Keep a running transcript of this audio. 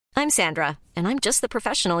I'm Sandra, and I'm just the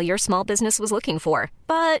professional your small business was looking for.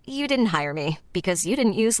 But you didn't hire me because you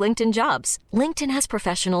didn't use LinkedIn Jobs. LinkedIn has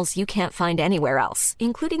professionals you can't find anywhere else,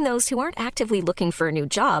 including those who aren't actively looking for a new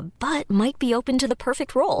job, but might be open to the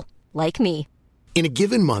perfect role, like me. In a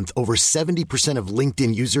given month, over 70% of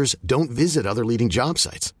LinkedIn users don't visit other leading job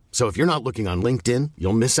sites. So if you're not looking on LinkedIn,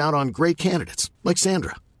 you'll miss out on great candidates like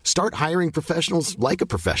Sandra. Start hiring professionals like a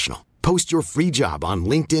professional. Post your free job on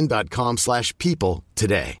linkedin.com/people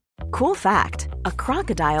today. Cool fact, a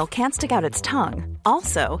crocodile can't stick out its tongue.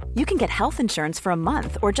 Also, you can get health insurance for a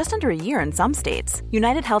month or just under a year in some states.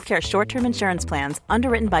 United Healthcare short-term insurance plans,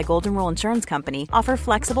 underwritten by Golden Rule Insurance Company, offer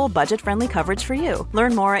flexible, budget-friendly coverage for you.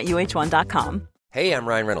 Learn more at uh1.com. Hey, I'm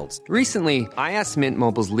Ryan Reynolds. Recently, I asked Mint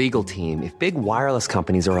Mobile's legal team if big wireless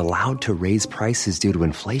companies are allowed to raise prices due to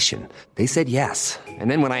inflation. They said yes.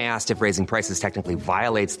 And then when I asked if raising prices technically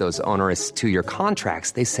violates those onerous two-year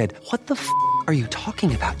contracts, they said, "What the f*** are you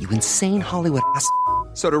talking about, you insane Hollywood ass?"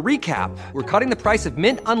 So to recap, we're cutting the price of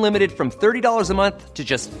Mint Unlimited from $30 a month to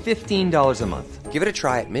just $15 a month. Give it a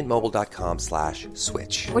try at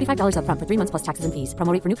mintmobile.com/switch. $45 up front for 3 months plus taxes and fees.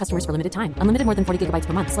 Promo rate for new customers for limited time. Unlimited more than 40 gigabytes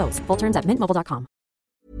per month. Slows full terms at mintmobile.com.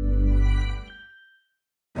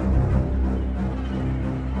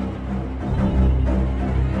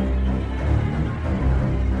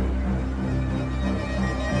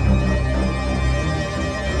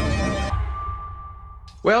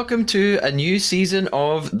 Welcome to a new season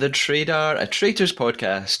of The Trader, a Traitors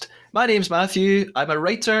podcast. My name's Matthew, I'm a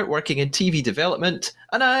writer working in TV development,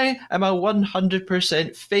 and I am a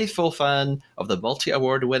 100% faithful fan of the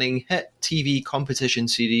multi-award winning hit TV competition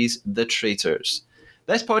series The Traitors.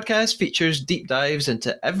 This podcast features deep dives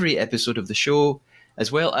into every episode of the show,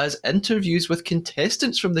 as well as interviews with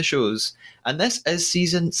contestants from the shows, and this is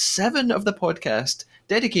season 7 of the podcast,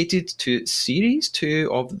 dedicated to Series 2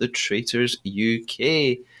 of The Traitors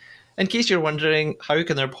UK. In case you're wondering, how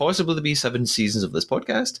can there possibly be 7 seasons of this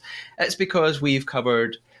podcast? It's because we've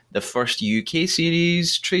covered the first UK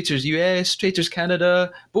series, Traitors US, Traitors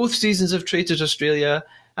Canada, both seasons of Traitors Australia,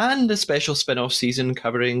 and a special spin-off season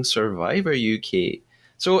covering Survivor UK.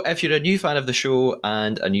 So if you're a new fan of the show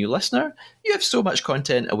and a new listener, you have so much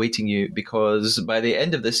content awaiting you, because by the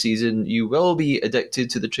end of this season, you will be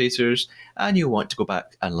addicted to the Traitors and you want to go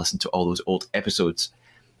back and listen to all those old episodes.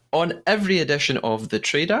 On every edition of The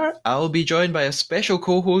Trader, I'll be joined by a special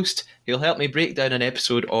co-host who'll help me break down an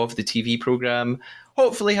episode of the TV programme,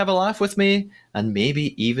 hopefully have a laugh with me, and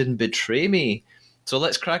maybe even betray me. So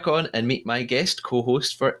let's crack on and meet my guest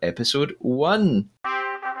co-host for episode 1.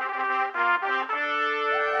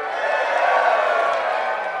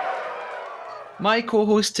 My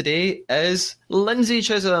co-host today is Lindsay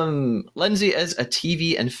Chisholm. Lindsay is a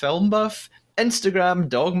TV and film buff, Instagram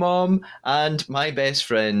dog mom, and my best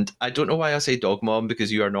friend. I don't know why I say dog mom,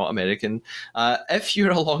 because you are not American. If you're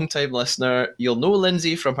a long-time listener, you'll know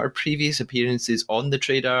Lindsay from her previous appearances on The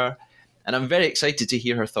Trader, and I'm very excited to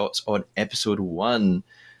hear her thoughts on episode 1.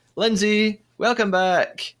 Lindsay, welcome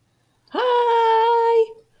back.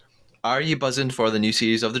 Hi. Are you buzzing for the new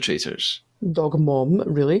series of The Traitors? Dog mom,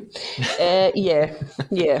 really? Yeah.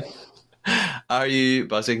 Are you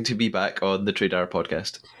buzzing to be back on the Trader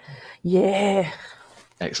podcast? Yeah.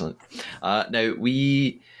 Excellent. Now,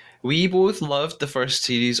 we both loved the first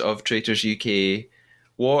series of Traitors UK.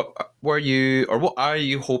 What are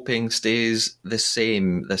you hoping stays the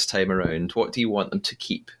same this time around? What do you want them to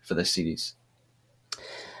keep for this series?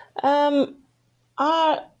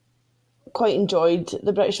 I quite enjoyed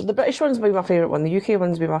the British. The British one's been my favourite one. The UK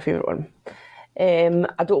one's been my favourite one.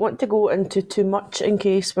 I don't want to go into too much in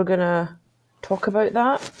case we're going to talk about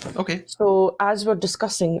that. Okay. So as we're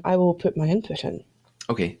discussing, I will put my input in.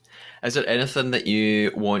 Okay. Is there anything that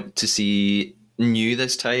you want to see new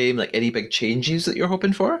this time? Like any big changes that you're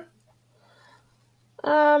hoping for?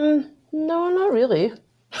 No, not really.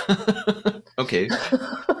 Okay.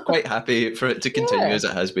 Quite happy for it to continue as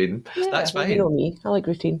it has been. Yeah, that's fine. You know me. I like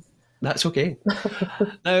routine. That's okay.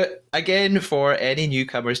 Now, again, for any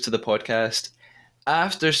newcomers to the podcast,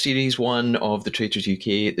 after Series 1 of The Traitors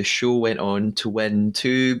UK, the show went on to win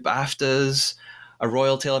 2 BAFTAs, a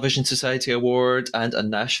Royal Television Society Award, and a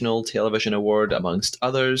National Television Award, amongst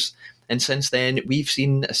others. And since then, we've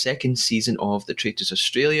seen a second season of The Traitors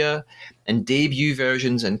Australia, and debut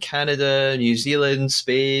versions in Canada, New Zealand,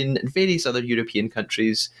 Spain, and various other European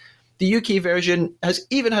countries. The UK version has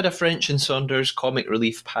even had a French and Saunders comic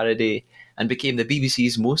relief parody and became the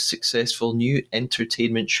BBC's most successful new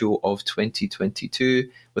entertainment show of 2022,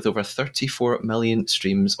 with over 34 million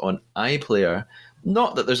streams on iPlayer.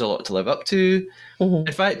 Not that there's a lot to live up to. Mm-hmm.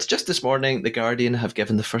 In fact, just this morning, The Guardian have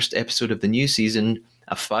given the first episode of the new season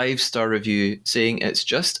a 5-star review saying it's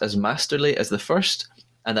just as masterly as the first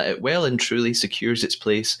and that it well and truly secures its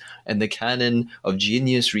place in the canon of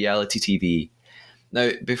genius reality TV.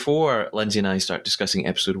 Now, before Lindsay and I start discussing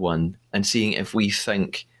episode 1 and seeing if we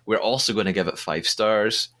think we're also going to give it 5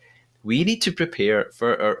 stars, we need to prepare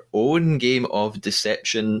for our own game of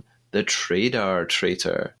deception, the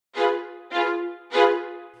Traitor.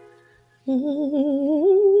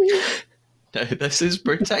 Now, this is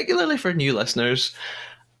particularly for new listeners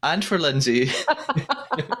and for Lindsay,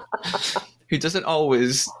 who doesn't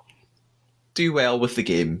always do well with the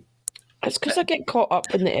game. It's because I get caught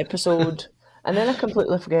up in the episode and then I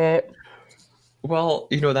completely forget. Well,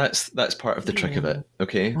 that's part of the trick of it,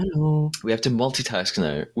 okay? I know. We have to multitask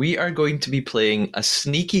now. We are going to be playing a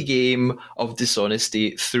sneaky game of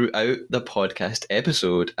dishonesty throughout the podcast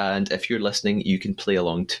episode, and if you're listening, you can play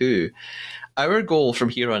along too. Our goal from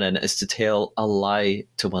here on in is to tell a lie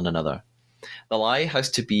to one another. The lie has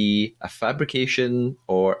to be a fabrication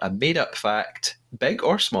or a made-up fact, big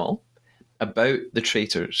or small, about the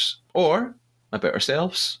traitors, or about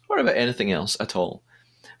ourselves, or about anything else at all.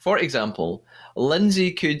 For example,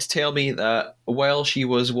 Lindsay could tell me that while she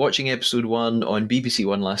was watching episode 1 on BBC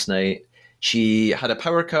One last night, she had a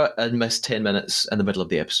power cut and missed 10 minutes in the middle of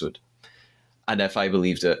the episode. And if I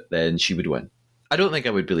believed it, then she would win. I don't think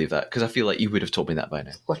I would believe that, because I feel like you would have told me that by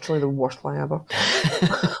now. Literally the worst lie ever.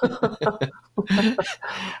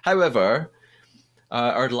 However,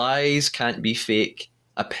 our lies can't be fake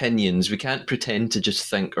opinions. We can't pretend to just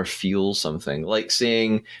think or feel something, like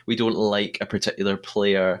saying we don't like a particular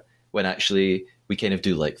player when actually we kind of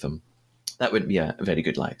do like them. That wouldn't be a very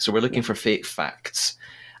good lie. So we're looking for fake facts.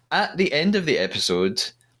 At the end of the episode,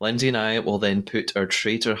 Lindsay and I will then put our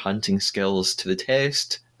traitor hunting skills to the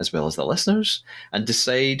test, as well as the listeners, and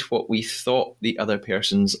decide what we thought the other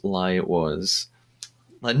person's lie was.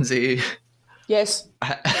 Lindsay? Yes.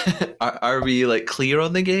 Are we clear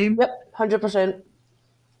on the game? Yep, 100%.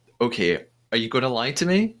 Okay, are you going to lie to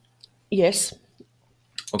me? Yes.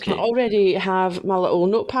 Okay. I already have my little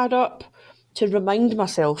notepad up to remind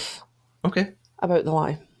myself Okay. about the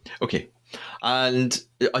lie. Okay. And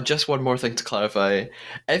just one more thing to clarify.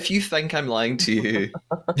 If you think I'm lying to you,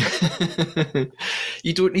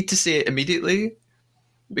 you don't need to say it immediately,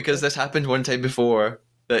 because this happened one time before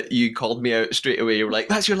that you called me out straight away. You were like,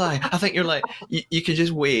 that's your lie. I think you're lying. You can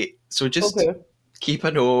just wait. So just keep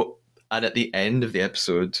a note, and at the end of the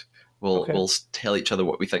episode, we'll tell each other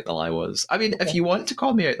what we think the lie was. I mean, if you want to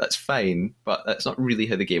call me out, that's fine, but that's not really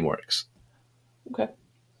how the game works. Okay.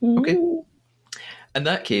 Okay. In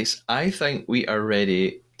that case, I think we are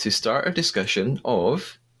ready to start our discussion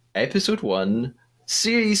of Episode 1,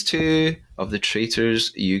 Series 2 of the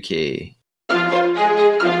Traitors UK.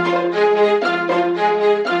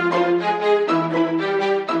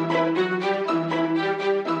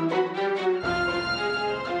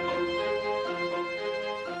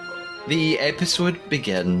 The episode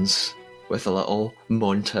begins with a little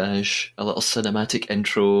montage, a little cinematic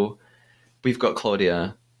intro. We've got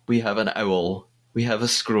Claudia, we have an owl, we have a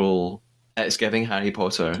scroll. It's giving Harry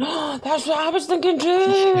Potter. That's what I was thinking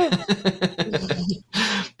too!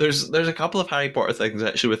 There's a couple of Harry Potter things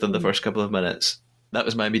actually within the first couple of minutes. That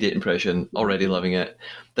was my immediate impression. Already loving it.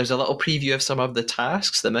 There's a little preview of some of the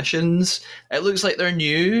tasks, the missions. It looks like they're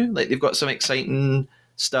new, like they've got some exciting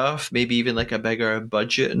stuff, maybe even a bigger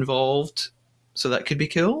budget involved. So that could be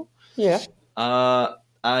cool. Yeah.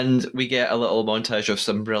 And we get a little montage of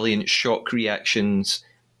some brilliant shock reactions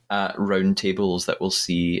at round tables that we'll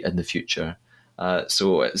see in the future.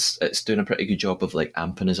 So it's doing a pretty good job of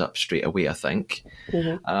amping us up straight away, I think.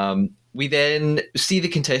 Mm-hmm. We then see the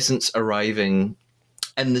contestants arriving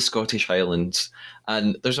in the Scottish Highlands,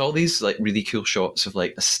 and there's all these really cool shots of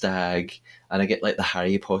a stag, and I get the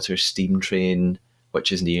Harry Potter steam train,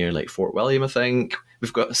 which is near Fort William, I think.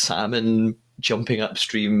 We've got a salmon jumping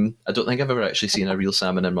upstream. I don't think I've ever actually seen a real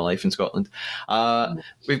salmon in my life in Scotland.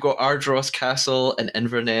 We've got Ardross Castle in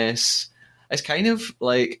Inverness. It's kind of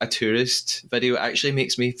like a tourist video. It actually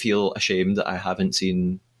makes me feel ashamed that I haven't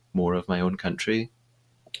seen more of my own country.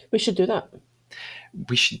 We should do that.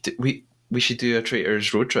 We should do a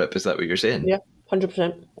Traitors road trip. Is that what you're saying? Yeah,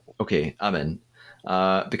 100%. Okay, I'm in.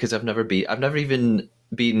 Because I've never even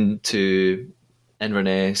been to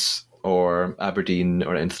Inverness or Aberdeen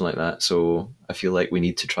or anything like that. So I feel like we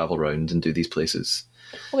need to travel around and do these places.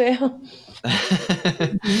 Okay.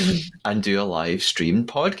 And do a live streamed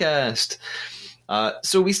podcast.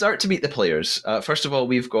 So we start to meet the players. First of all,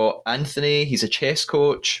 we've got Anthony. He's a chess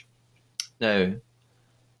coach. Now,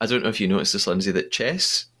 I don't know if you noticed this, Lindsay, that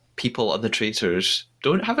chess people on the Traitors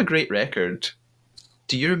don't have a great record.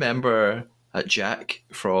 Do you remember Jack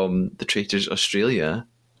from the Traitors Australia,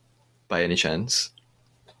 by any chance?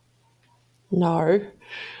 No.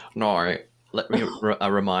 No. Let me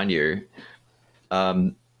remind you.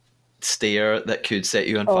 Stare that could set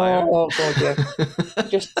you on fire. Oh, God, yeah.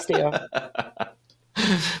 Just stare.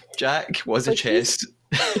 Jack was a chess.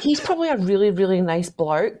 He's probably a really, really nice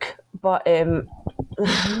bloke, but that's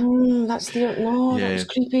that was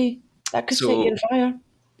creepy. That could set you on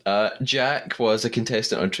fire. Jack was a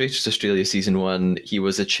contestant on Traitors Australia Season 1. He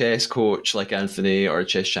was a chess coach like Anthony, or a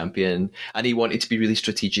chess champion, and he wanted to be really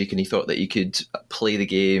strategic, and he thought that he could play the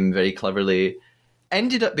game very cleverly.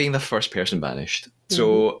 Ended up being the first person banished.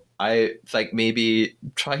 So I think maybe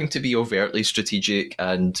trying to be overtly strategic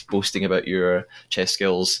and boasting about your chess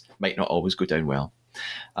skills might not always go down well.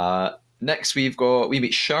 Next, we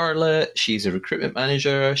meet Charlotte. She's a recruitment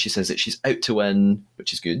manager. She says that she's out to win,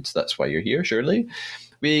 which is good. That's why you're here, surely.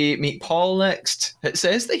 We meet Paul next. It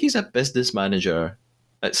says that he's a business manager.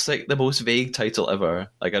 It's like the most vague title ever.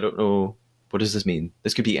 Like, I don't know, what does this mean?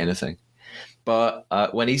 This could be anything. But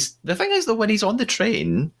when he's on the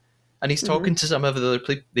train and he's talking to some of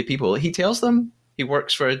the people, he tells them he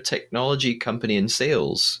works for a technology company in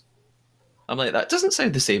sales. I'm like, that doesn't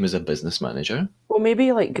sound the same as a business manager. Well,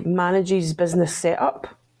 maybe like manages business setup.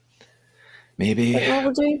 Maybe.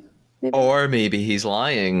 Technology. Maybe. Or maybe he's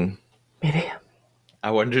lying. Maybe.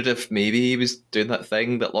 I wondered if maybe he was doing that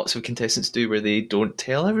thing that lots of contestants do where they don't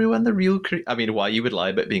tell everyone the real... I mean, why you would lie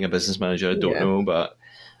about being a business manager, I don't know, but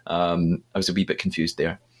I was a wee bit confused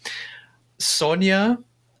there. Sonia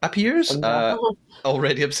appears.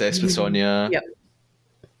 Already obsessed with Sonia. Yep.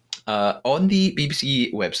 On the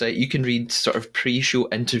BBC website, you can read sort of pre-show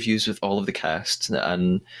interviews with all of the cast,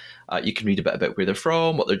 and you can read a bit about where they're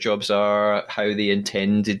from, what their jobs are, how they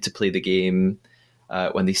intended to play the game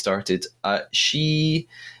when they started. She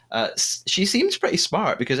seems pretty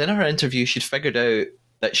smart, because in her interview, she'd figured out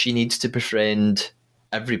that she needs to befriend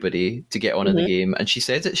everybody to get on in the game, and she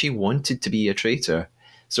said that she wanted to be a traitor.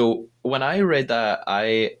 So when I read that,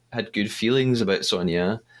 I had good feelings about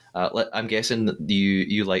Sonia. I'm guessing that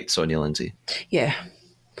you liked Sonia, Lindsay. Yeah.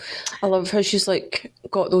 I love how she's like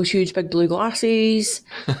got those huge big blue glasses,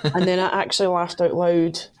 and then I actually laughed out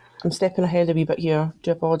loud. I'm stepping ahead a wee bit here.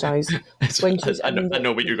 Do apologise. When she's I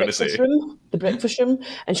know what you're going to say. The breakfast room,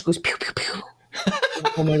 and she goes pew pew pew.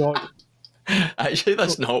 Oh my God. Actually,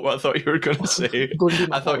 that's not what I thought you were going to say.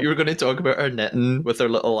 I thought you were going to talk about her knitting with her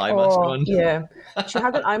little eye mask on. Yeah, she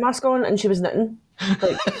had an eye mask on and she was knitting.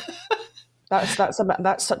 Like,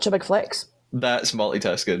 that's such a big flex. That's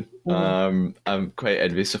multitasking. I'm quite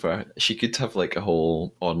envious of her. She could have like a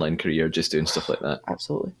whole online career just doing stuff like that.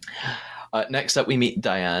 Absolutely. Next up, we meet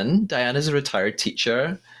Diane. Diane is a retired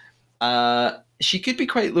teacher. She could be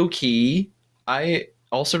quite low key. I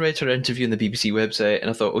also read her interview on the BBC website, and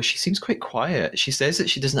I thought, she seems quite quiet. She says that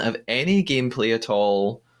she doesn't have any gameplay at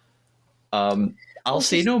all. I'll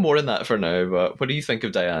say no more on that for now, but what do you think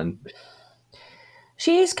of Diane?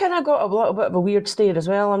 She's kind of got a little bit of a weird stare as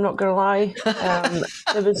well, I'm not going to lie.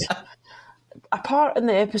 There was a part in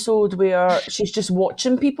the episode where she's just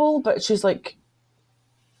watching people, but she's like,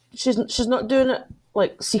 she's not doing it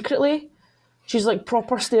like secretly. She's like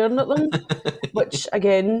proper staring at them, which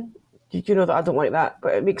again, you know that I don't like that,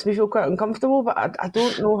 but it makes me feel quite uncomfortable. But I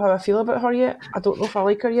don't know how I feel about her yet. I don't know if I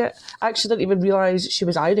like her yet. I actually didn't even realise she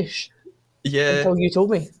was Irish. Yeah. Until you told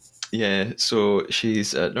me. Yeah, so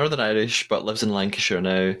she's Northern Irish but lives in Lancashire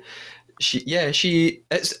now.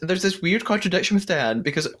 There's this weird contradiction with Diane,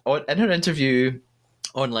 because in her interview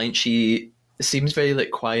online, she seems very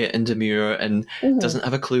like quiet and demure and doesn't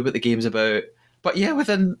have a clue what the game's about. But yeah,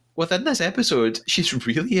 within this episode, she's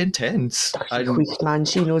really intense. Quick, man,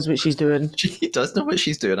 she knows what she's doing. She does know what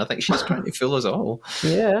she's doing. I think she's trying to fool us all.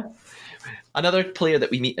 Yeah. Another player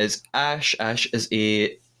that we meet is Ash. Ash is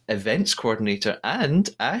a events coordinator, and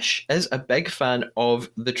Ash is a big fan of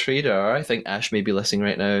The Trader. I think Ash may be listening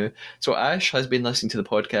right now. So Ash has been listening to the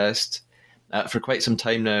podcast for quite some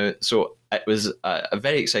time now. So it was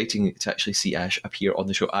very exciting to actually see Ash appear on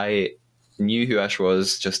the show. I knew who Ash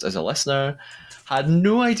was just as a listener. Had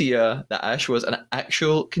no idea that Ash was an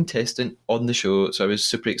actual contestant on the show, so I was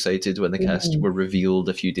super excited when the cast were revealed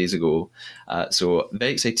a few days ago. So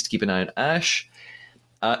very excited to keep an eye on Ash.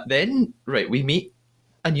 Then we meet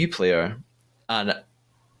a new player, and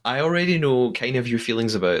I already know kind of your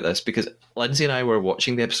feelings about this, because Lindsay and I were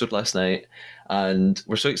watching the episode last night, and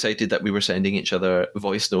we're so excited that we were sending each other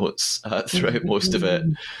voice notes throughout most of it.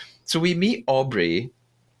 So we meet Aubrey.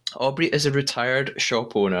 Aubrey is a retired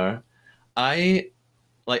shop owner. We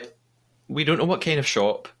don't know what kind of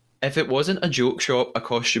shop. If it wasn't a joke shop, a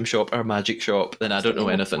costume shop, or a magic shop, then I don't know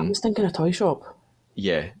anything. I was thinking a toy shop.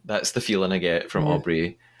 Yeah, that's the feeling I get from Yeah.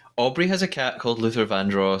 Aubrey. Aubrey has a cat called Luther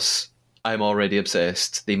Vandross. I'm already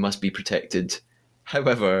obsessed. They must be protected.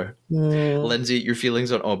 However, Lindsay, your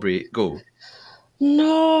feelings on Aubrey, go.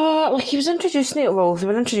 No, like he was introducing it. Well, they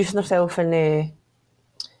were introducing herself, and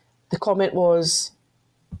the comment was,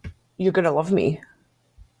 "You're gonna love me,"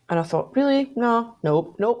 and I thought, really? No,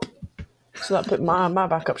 nope. So that put my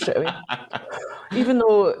back up straight away. Even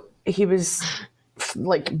though he was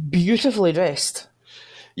like beautifully dressed,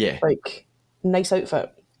 Yeah. like nice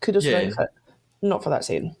outfit, kudos for the Yeah. outfit. Not for that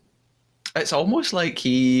saying. It's almost like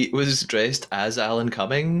he was dressed as Alan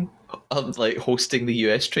Cumming, like hosting the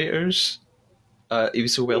US Traitors. He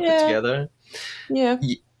was so well put Yeah. together. Yeah.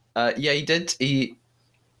 Yeah, he did.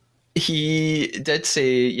 He did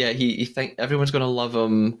say, yeah, he think everyone's going to love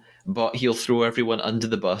him, but he'll throw everyone under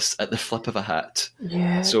the bus at the flip of a hat.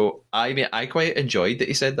 Yeah. So I mean, I quite enjoyed that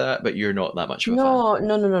he said that, but you're not that much of a fan.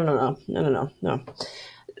 No.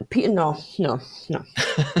 Peter, no.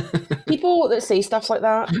 People that say stuff like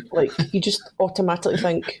that, like you just automatically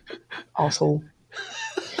think, arsehole.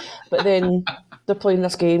 But then they're playing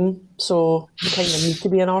this game, so you kind of need to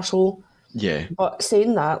be an arsehole. Yeah. But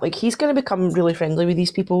saying that, like he's going to become really friendly with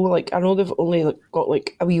these people. Like I know they've only got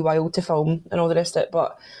like a wee while to film and all the rest of it,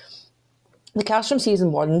 but the cast from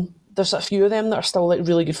season 1, there's a few of them that are still like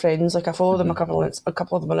really good friends. Like I follow them a couple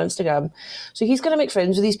of them on Instagram. So he's going to make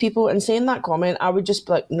friends with these people. And saying that comment, I would just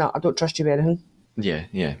be like, no, I don't trust you with anything.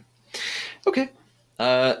 Yeah. Okay.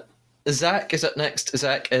 Zach is up next.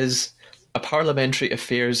 Zach is a parliamentary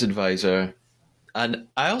affairs advisor. And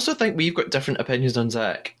I also think we've got different opinions on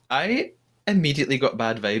Zach. I immediately got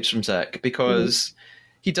bad vibes from Zach because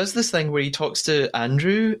he does this thing where he talks to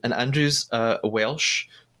Andrew, and Andrew's Welsh,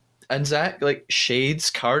 and Zach like shades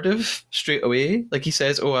Cardiff straight away. Like he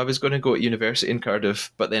says, "Oh, I was going to go to university in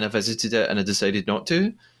Cardiff, but then I visited it and I decided not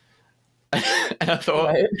to." And I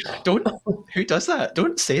thought, Right. who does that?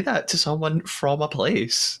 Don't say that to someone from a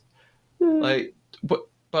place. Like,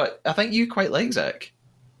 but I think you quite like Zach.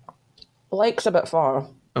 Like's a bit far.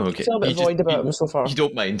 Oh, okay. I feel a bit void about him so far. You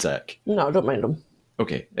don't mind Zach? No, I don't mind him.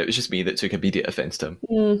 Okay, it was just me that took immediate offence to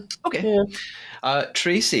him. Okay. Yeah.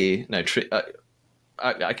 Tracy. Now,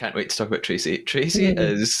 I can't wait to talk about Tracy. Tracy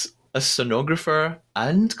is a sonographer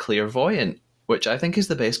and clairvoyant, which I think is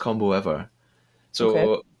the best combo ever.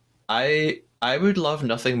 So I would love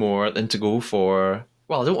nothing more than to go for...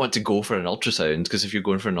 Well, I don't want to go for an ultrasound, because if you're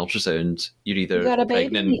going for an ultrasound, you're either got a baby,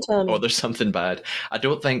 pregnant Tommy. or there's something bad. I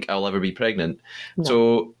don't think I'll ever be pregnant. No.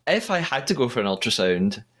 So if I had to go for an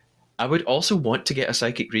ultrasound, I would also want to get a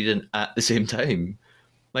psychic reading at the same time.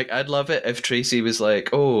 Like, I'd love it if Tracy was like,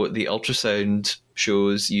 oh, the ultrasound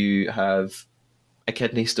shows you have a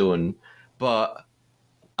kidney stone, but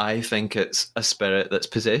I think it's a spirit that's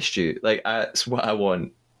possessed you. Like, that's what I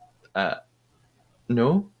want.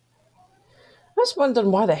 No? I was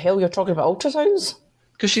wondering why the hell you're talking about ultrasounds.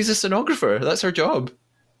 Because she's a sonographer. That's her job.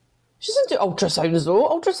 She doesn't do ultrasounds though.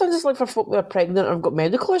 Ultrasounds is like for folk that are pregnant or have got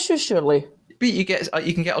medical issues, surely. But you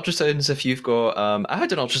can get ultrasounds if you've got... I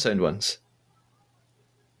had an ultrasound once.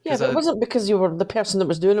 Yeah, but it wasn't because you were the person that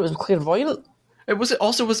was doing it was clairvoyant. It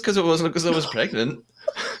also was because it wasn't because I was pregnant.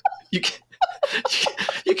 You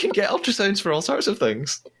can get ultrasounds for all sorts of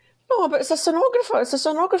things. No, but it's a sonographer. It's a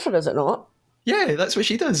sonographer, is it not? Yeah, that's what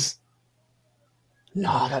she does.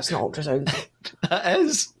 No, that's not ultrasound. That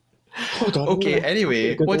is. Hold on. Okay,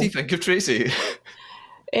 anyway, what do you think of Tracy?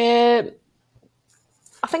 I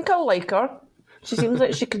think I'll like her. She seems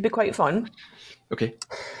like she could be quite fun. Okay.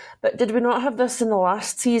 But did we not have this in the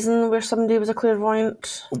last season where somebody was a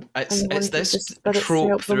clairvoyant? It's this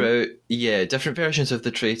trope throughout, different versions of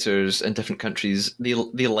the Traitors in different countries. They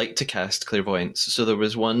like to cast clairvoyants. So there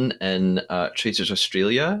was one in Traitors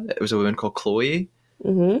Australia. It was a woman called Chloe.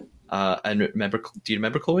 Mm-hmm. And do you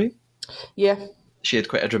remember Chloe? Yeah. She had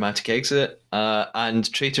quite a dramatic exit.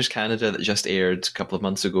 And Traitors Canada that just aired a couple of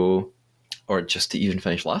months ago, or just to even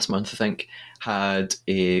finish last month, I think, had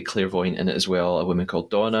a clairvoyant in it as well, a woman called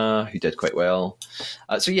Donna, who did quite well.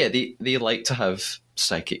 They like to have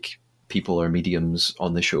psychic people or mediums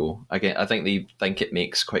on the show. Again, I think they think it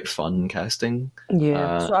makes quite fun casting.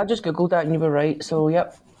 Yeah, so I just Googled that and you were right, so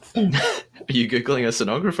yep. Are you Googling a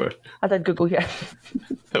sonographer? I did Google, yeah.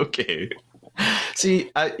 Okay.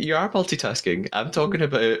 See, you are multitasking. I'm talking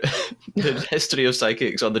about the history of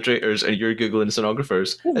psychics on the Traitors and you're Googling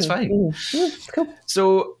sonographers. It's fine. Cool.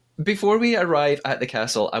 So before we arrive at the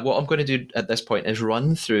castle, what I'm going to do at this point is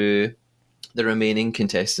run through the remaining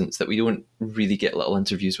contestants that we don't really get little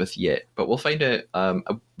interviews with yet, but we'll find out a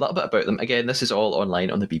little bit about them. Again, this is all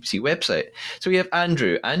online on the BBC website. So we have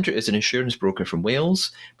Andrew. Andrew is an insurance broker from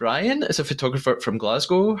Wales. Brian is a photographer from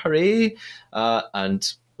Glasgow. Hooray!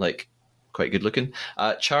 And like quite good looking.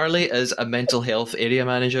 Charlie is a mental health area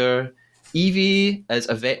manager. Evie is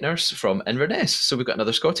a vet nurse from Inverness. So we've got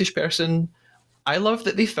another Scottish person. I love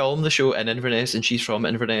that they filmed the show in Inverness and she's from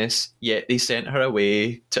Inverness, yet they sent her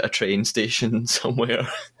away to a train station somewhere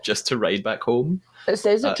just to ride back home. It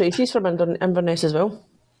says that Tracy's from Inverness as well.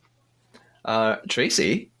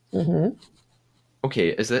 Tracy? Mm-hmm. Okay,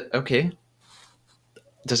 is it? Okay.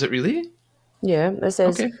 Does it really? Yeah, it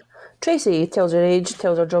says Okay. Tracy tells her age,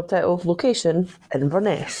 tells her job title, location,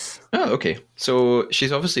 Inverness. Oh, okay. So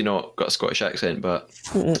she's obviously not got a Scottish accent, but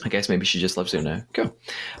I guess maybe she just lives there now. Cool.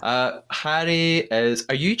 Harry is...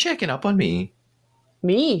 Are you checking up on me?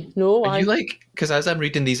 Me? No, Are you like... Because as I'm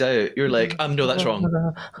reading these out, you're like, no, that's wrong.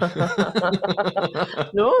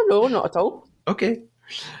 No, not at all. Okay.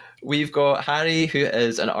 We've got Harry, who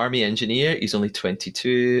is an army engineer. He's only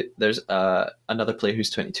 22. There's another player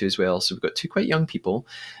who's 22 as well. So we've got two quite young people.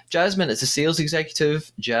 Jasmine is a sales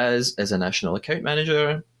executive. Jazz is a national account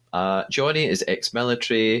manager. Johnny is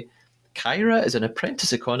ex-military. Kyra is an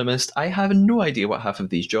apprentice economist. I have no idea what half of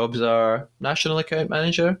these jobs are. National account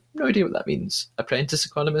manager, no idea what that means. Apprentice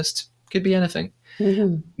economist, could be anything.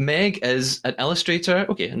 Mm-hmm. Meg is an illustrator.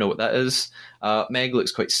 Okay, I know what that is. Meg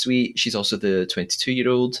looks quite sweet. She's also the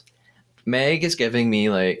 22-year-old. Meg is giving me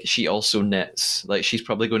like she also knits. Like she's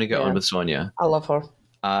probably going to get on with Sonia. I love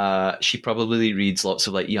her. She probably reads lots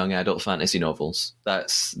of like young adult fantasy novels.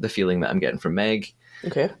 That's the feeling that I'm getting from Meg.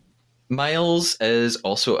 Okay. Miles is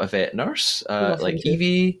also a vet nurse, like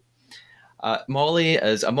Evie. Molly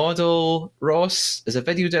is a model. Ross is a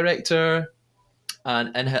video director.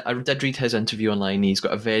 And I did read his interview online. He's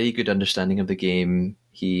got a very good understanding of the game.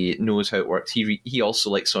 He knows how it works. He also,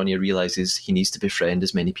 like Sonia, realizes he needs to befriend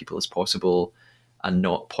as many people as possible and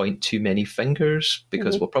not point too many fingers,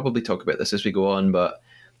 because we'll probably talk about this as we go on. But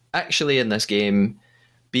actually in this game,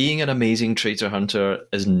 being an amazing traitor hunter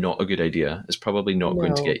is not a good idea. It's probably not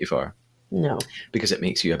going to get you far. No. Because it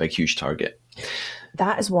makes you a big, huge target.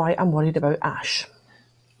 That is why I'm worried about Ash.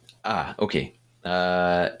 Ah, okay.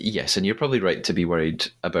 Yes, and you're probably right to be worried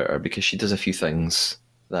about her because she does a few things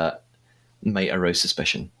that might arouse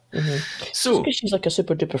suspicion. Mm-hmm. So she's like a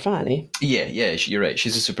super duper fan, eh? Yeah, you're right.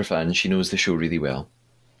 She's a super fan. She knows the show really well.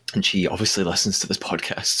 And she obviously listens to this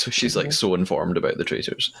podcast, so she's like so informed about the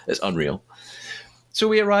traitors. It's unreal. So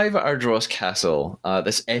we arrive at Ardross Castle,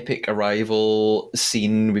 this epic arrival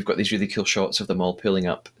scene. We've got these really cool shots of them all pulling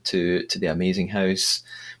up to the amazing house.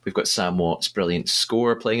 We've got Sam Watt's brilliant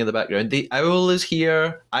score playing in the background. The owl is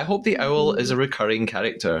here. I hope the owl is a recurring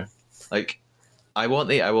character. Like, I want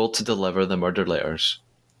the owl to deliver the murder letters.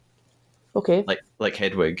 Okay. Like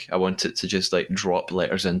Hedwig. I want it to just like drop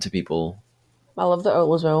letters into people. I love the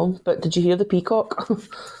owl as well. But did you hear the peacock?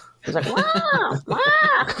 It was like, wah,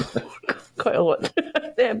 wah. Quite a lot.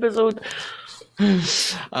 The episode.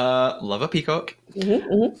 Love a peacock.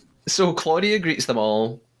 So Claudia greets them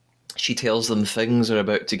all. She tells them things are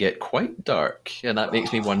about to get quite dark, and that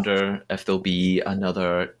makes me wonder if there'll be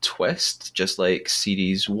another twist, just like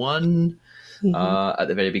Series 1 at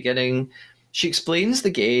the very beginning. She explains the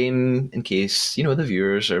game in case, the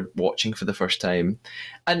viewers are watching for the first time.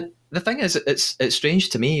 And the thing is, it's strange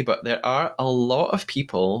to me, but there are a lot of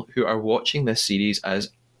people who are watching this series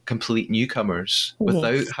as complete newcomers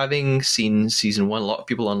without having seen Season 1. A lot of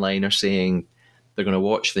people online are saying they're going to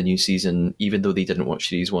watch the new season, even though they didn't watch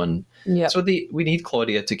Series 1. Yep. So we need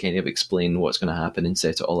Claudia to kind of explain what's going to happen and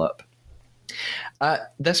set it all up.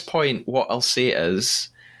 At this point, what I'll say is,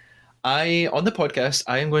 on the podcast,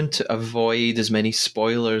 I am going to avoid as many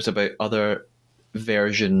spoilers about other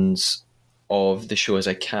versions of the show as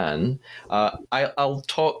I can. I'll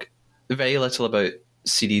talk very little about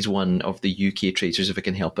Series 1 of the UK Traitors if I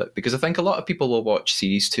can help it, because I think a lot of people will watch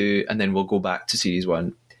Series 2 and then we'll go back to Series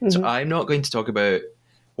 1. So I'm not going to talk about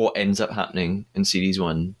what ends up happening in Series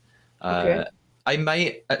 1. Okay. I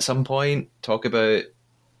might at some point talk about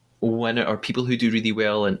winner or people who do really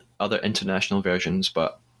well in other international versions,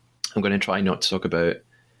 but I'm going to try not to talk about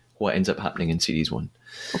what ends up happening in Series 1.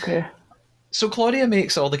 Okay. So Claudia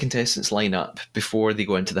makes all the contestants line up before they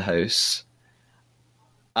go into the house.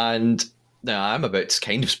 And now I'm about to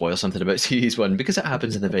kind of spoil something about Series 1 because it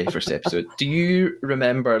happens in the very first episode. Do you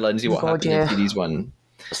remember, Lindsay, what happened in Series 1?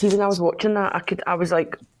 See, when I was watching that, I was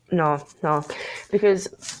like, no.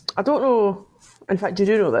 Because I don't know, in fact, you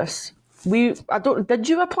do know this. Did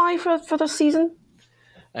you apply for this season?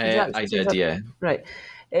 I did, yeah. Right.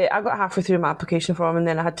 I got halfway through my application form and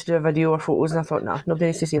then I had to do a video or photos and I thought, nah, nobody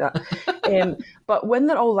needs to see that. But when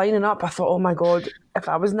they're all lining up, I thought, oh my God, if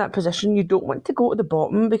I was in that position, you don't want to go to the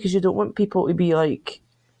bottom because you don't want people to be like,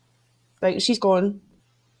 right, she's gone.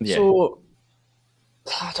 Yeah. So,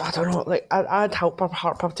 I don't know, like, I'd help her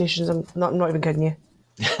heart palpitations. I'm not even kidding you.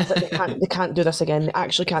 Like, they can't do this again. They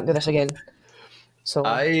actually can't do this again. So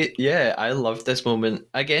I loved this moment.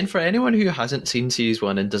 Again, for anyone who hasn't seen Series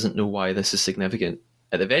 1 and doesn't know why this is significant,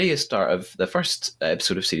 at the very start of the first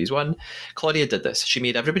episode of Series 1, Claudia did this. She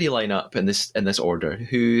made everybody line up in this order.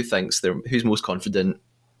 Who's most confident,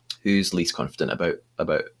 who's least confident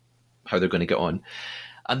about how they're going to get on.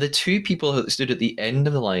 And the two people that stood at the end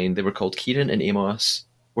of the line, they were called Kieran and Amos,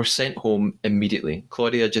 were sent home immediately.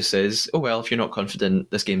 Claudia just says, oh, well, if you're not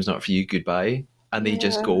confident, this game's not for you, goodbye. And they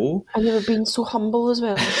just go. And they were being so humble as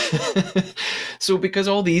well. So because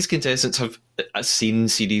all these contestants have seen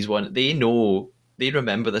Series 1, they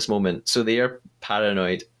remember this moment, so they are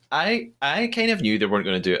paranoid. I kind of knew they weren't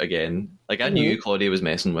going to do it again. Like, I knew Claudia was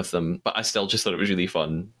messing with them, but I still just thought it was really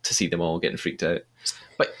fun to see them all getting freaked out.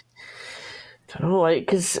 But I don't know, like,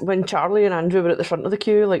 because when Charlie and Andrew were at the front of the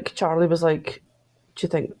queue, like, Charlie was like, do you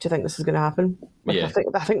think this is going to happen? Like, yeah.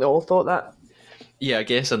 I think they all thought that. Yeah, I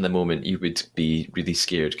guess in the moment you would be really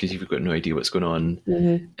scared because you've got no idea what's going on.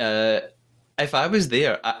 If I was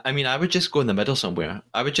there, I mean, I would just go in the middle somewhere.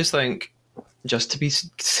 I would just think, just to be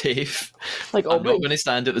safe, like, I'm not going to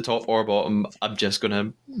stand at the top or bottom. I'm just going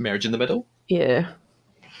to merge in the middle. Yeah.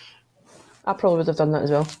 I probably would have done that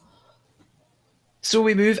as well. So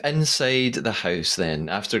we move inside the house then,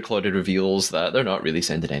 after Claudia reveals that they're not really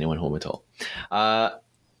sending anyone home at all.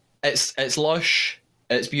 It's lush.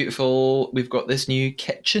 It's beautiful. We've got this new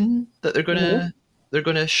kitchen that they're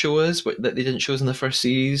gonna show us, that they didn't show us in the first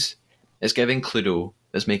series. It's giving Cluedo.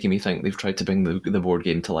 It's making me think they've tried to bring the board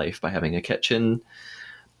game to life by having a kitchen.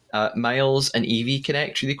 Miles and Evie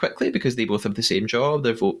connect really quickly because they both have the same job.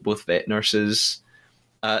 They're both vet nurses.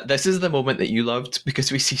 This is the moment that you loved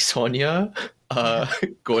because we see Sonia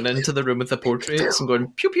going into the room with the portraits and going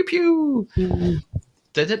pew pew pew.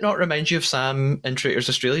 Did it not remind you of Sam in Traitors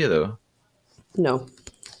Australia though? No.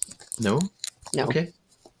 No? No. Okay.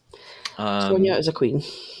 Sonia is a queen.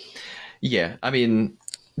 Yeah, I mean,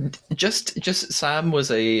 just Sam was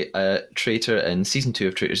a traitor in season 2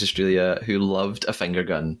 of Traitors Australia who loved a finger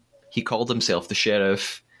gun. He called himself the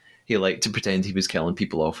sheriff. He liked to pretend he was killing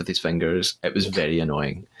people off with his fingers. It was very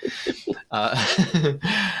annoying.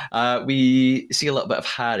 We see a little bit of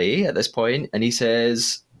Harry at this point, and he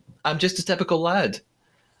says, I'm just a typical lad.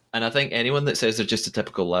 And I think anyone that says they're just a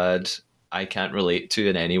typical lad, I can't relate to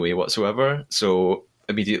in any way whatsoever. So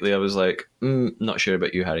immediately I was like, not sure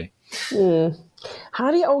about you, Harry.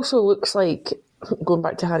 Harry also looks like, going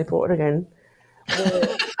back to Harry Potter again,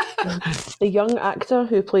 the young actor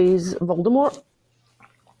who plays Voldemort.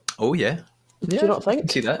 Oh, yeah. Do you not think? I can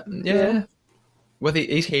see that. Yeah. With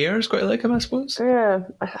his hair is quite like him, I suppose. Yeah.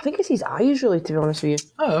 I think it's his eyes, really, to be honest with you.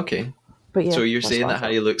 Oh, okay. But yeah, so you're saying that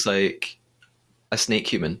Harry looks like a snake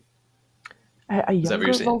human? A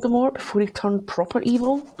younger Voldemort before he turned proper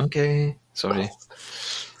evil? Okay, sorry.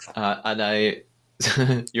 And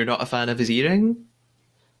you're not a fan of his earring?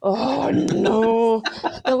 Oh no,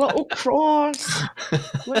 the little cross.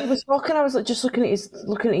 When he was talking, I was like just looking at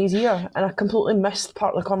his ear, and I completely missed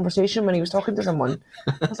part of the conversation when he was talking to someone.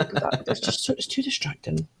 I was like, it's too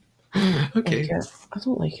distracting. Okay, I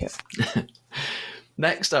don't like it.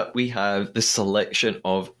 Next up, we have the selection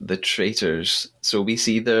of the traitors. So we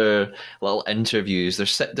see their little interviews, their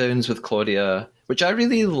sit-downs with Claudia, which I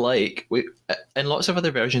really like. In lots of other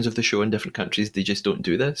versions of the show in different countries, they just don't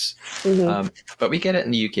do this. But we get it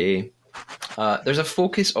in the UK. There's a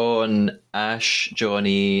focus on Ash,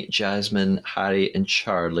 Johnny, Jasmine, Harry, and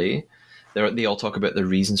Charlie. They all talk about the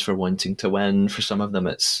reasons for wanting to win. For some of them,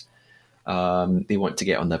 it's they want to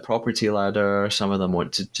get on the property ladder. Some of them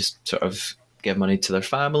want to just sort of give money to their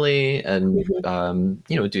family and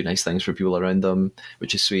do nice things for people around them,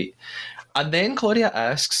 which is sweet. And then Claudia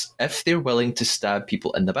asks if they're willing to stab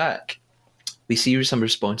people in the back. We see some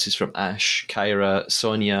responses from Ash, Kyra,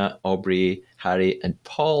 Sonia, Aubrey, Harry, and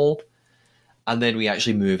Paul. And then we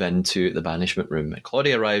actually move into the banishment room.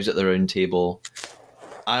 Claudia arrives at the round table.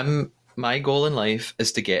 My goal in life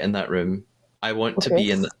is to get in that room. I want to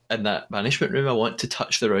be in that banishment room. I want to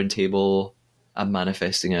touch the round table. I'm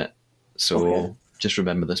manifesting it. So just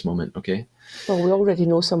remember this moment, okay? Well, we already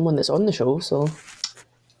know someone that's on the show, so...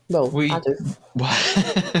 Well, I do.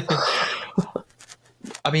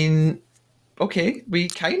 I mean, okay, we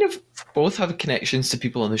kind of both have connections to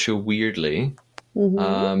people on the show, weirdly.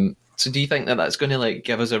 So do you think that that's going to, like,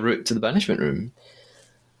 give us a route to the banishment room?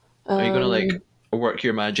 Are you going to, like, work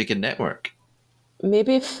your magic and network.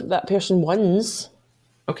 Maybe if that person wins,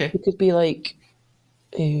 Okay. it could be like,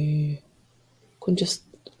 go and just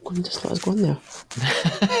let us go in there.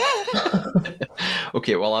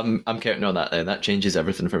 Okay, well, I'm counting on that then. That changes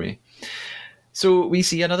everything for me. So we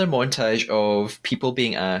see another montage of people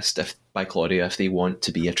being asked by Claudia if they want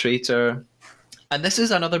to be a traitor. And this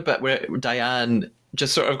is another bit where Diane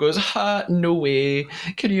just sort of goes, ha, no way.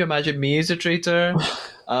 Can you imagine me as a traitor?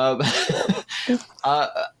 I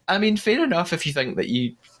mean, fair enough if you think that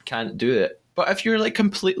you can't do it. But if you're like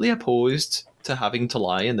completely opposed to having to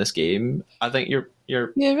lie in this game, I think you're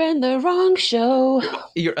in the wrong show.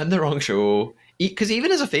 You're in the wrong show. Because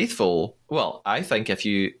even as a faithful, well, I think if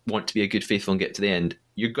you want to be a good faithful and get to the end,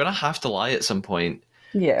 you're going to have to lie at some point.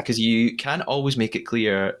 Yeah. Because you can't always make it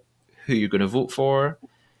clear who you're going to vote for.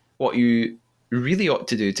 What you really ought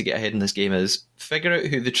to do to get ahead in this game is figure out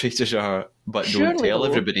who the traitors are, but don't tell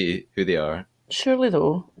everybody who they are. Surely,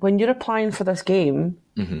 though, when you're applying for this game,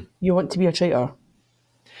 you want to be a traitor.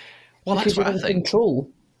 Well, because that's what you're I in think. Control.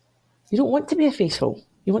 You don't want to be a faithful.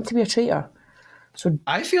 You want to be a traitor. So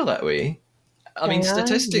I feel that way. I mean, you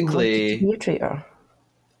statistically, wanted to be a traitor.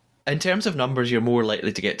 In terms of numbers, you're more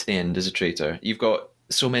likely to get to the end as a traitor. You've got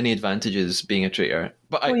so many advantages being a traitor.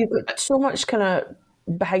 But You've got so much kind of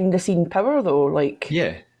behind the scene power, though. Like,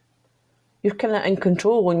 yeah, you're kind of in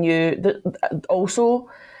control when also,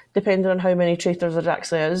 depending on how many traitors there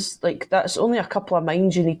actually is, like, that's only a couple of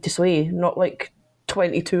minds you need to sway, not like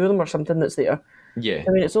 22 of them or something that's there. yeah.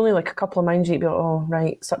 I mean, it's only like a couple of minds you need to be like, oh,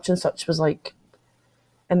 right, such and such was like,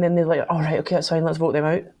 and then they're like, all right, okay, that's fine, let's vote them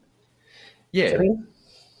out. Yeah.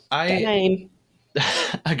 I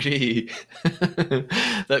agree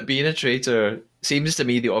that being a traitor seems to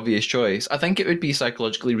me the obvious choice. I think it would be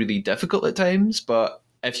psychologically really difficult at times, but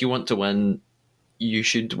if you want to win, you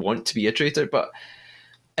should want to be a traitor. But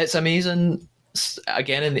it's amazing,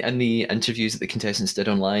 again, in the interviews that the contestants did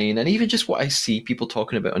online, and even just what I see people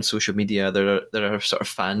talking about on social media, there are sort of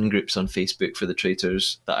fan groups on Facebook for the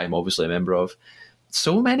traitors that I'm obviously a member of.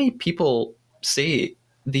 So many people say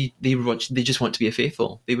they just want to be a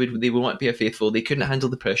faithful. They would want to be a faithful. They couldn't handle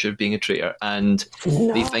the pressure of being a traitor, and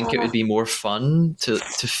they think it would be more fun to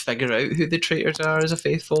figure out who the traitors are as a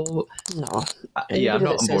faithful. No, yeah, I'm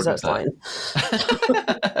not on board with lying.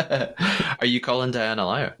 that. Are you calling Diane a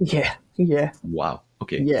liar? Yeah. Wow.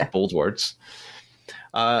 Okay. Yeah. Bold words.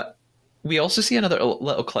 We also see another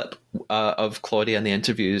little clip of Claudia in the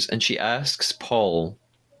interviews, and she asks Paul,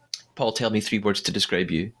 tell me 3 words to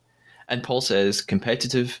describe you. And Paul says,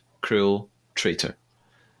 competitive, cruel, traitor.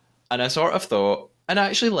 And I sort of thought, and I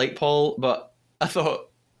actually like Paul, but I thought,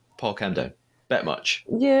 Paul, calm down. Bit much.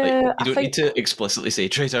 Yeah, like, you don't need to explicitly say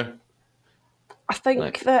traitor. I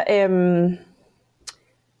think that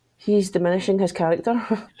he's diminishing his character.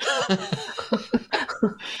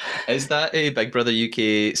 Is that a Big Brother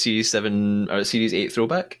UK Series 7 or Series 8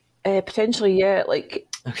 throwback? Potentially, yeah. Like,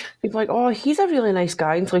 people are like, oh, he's a really nice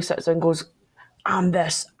guy, until he sits down and goes, I'm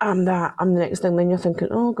this, I'm that, I'm the next thing. Then you're thinking,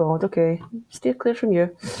 oh God, okay, stay clear from you.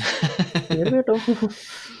 You're a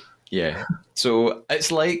weirdo. Yeah. So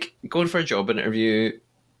it's like going for a job interview,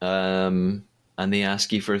 and they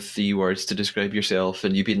ask you for 3 words to describe yourself,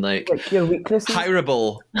 and you've been like your weaknesses.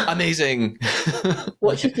 Hireable, amazing.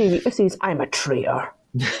 What's your 3 weaknesses? I'm a traitor.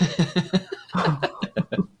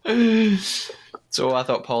 So I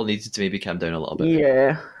thought Paul needed to maybe calm down a little bit.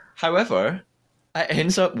 Yeah. However, it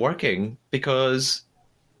ends up working because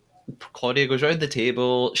Claudia goes round the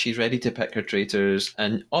table, she's ready to pick her traitors,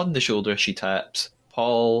 and on the shoulder she taps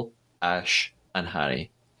Paul, Ash, and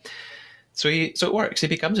Harry. So it works, he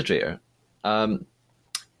becomes a traitor.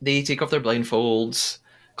 They take off their blindfolds.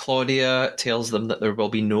 Claudia tells them that there will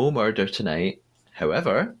be no murder tonight.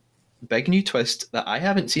 However, big new twist that I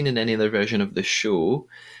haven't seen in any other version of the show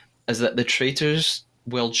is that the traitors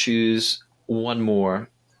will choose one more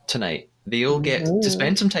tonight. They'll get to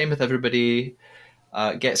spend some time with everybody,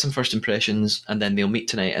 get some first impressions, and then they'll meet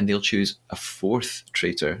tonight and they'll choose a 4th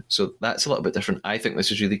traitor. So that's a little bit different. I think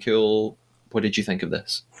this is really cool. What did you think of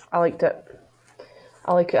this? I liked it.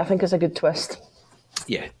 I think it's a good twist.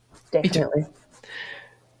 Yeah. Definitely.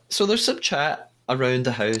 So there's some chat around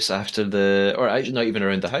the house after or actually not even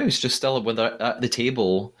around the house, just still when they're at the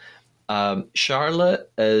table.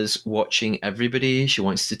 Charlotte is watching everybody. She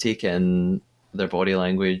wants to take in their body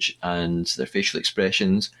language and their facial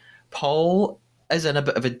expressions. Paul is in a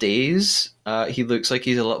bit of a daze. He looks like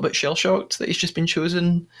he's a little bit shell-shocked that he's just been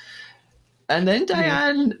chosen. And then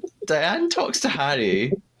Diane talks to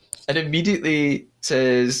Harry and immediately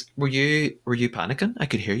says, Were you panicking? I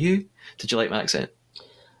could hear you. Did you like my accent?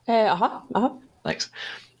 Uh-huh. Thanks.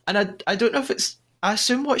 And I don't know if it's I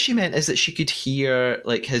assume what she meant is that she could hear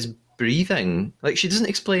like his breathing. Like she doesn't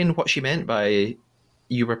explain what she meant by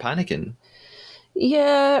 "you were panicking."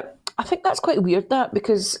 Yeah, I think that's quite weird, that,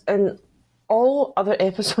 because in all other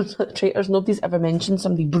episodes of the Traitors, nobody's ever mentioned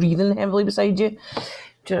somebody breathing heavily beside you.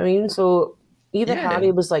 Do you know what I mean? So either Yeah.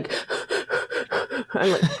 Harry was like,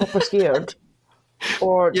 and like proper scared,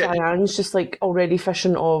 or Yeah. Diane's just like already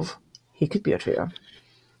fishing of, he could be a traitor.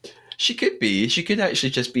 She could be. She could actually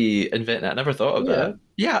just be inventing it. I never thought of that.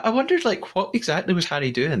 Yeah, I wondered, like, what exactly was Harry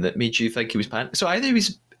doing that made you think he was panting? So either he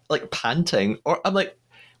was, like, panting, or I'm like,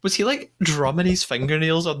 was he, like, drumming his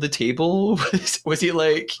fingernails on the table? Was he,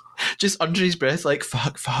 like, just under his breath, like,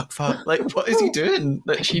 fuck, fuck, fuck? Like, what is he doing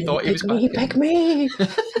that she thought he was panicking? Pick me!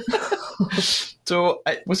 So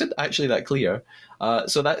it wasn't actually that clear.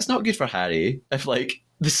 So that's not good for Harry if, like,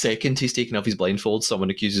 the second he's taken off his blindfold, someone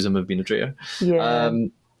accuses him of being a traitor. Yeah.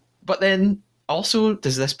 But then also,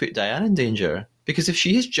 does this put Diane in danger? Because if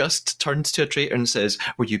she has just turned to a traitor and says,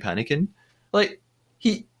 "Were you panicking?" Like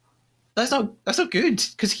that's not good,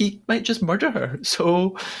 because he might just murder her.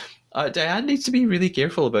 So Diane needs to be really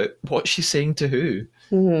careful about what she's saying to who.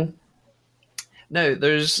 Mm-hmm. Now,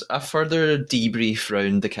 there's a further debrief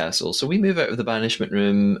round the castle. So we move out of the banishment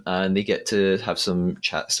room and they get to have some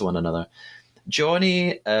chats to one another.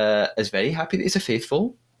 Johnny is very happy that he's a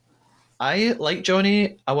faithful. I like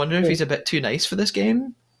Johnny. I wonder if he's a bit too nice for this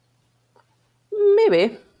game.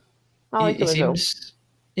 Maybe. I like He him as well. seems,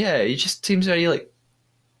 yeah, he just seems very like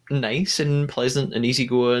nice and pleasant and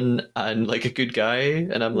easygoing and like a good guy.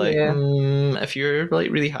 And I'm like, Yeah. if you're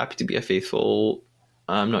like really happy to be a faithful,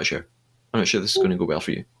 I'm not sure. I'm not sure this is going to go well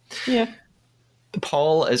for you. Yeah.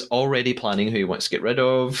 Paul is already planning who he wants to get rid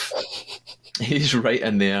of. He's right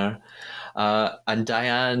in there. And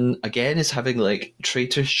Diane, again, is having like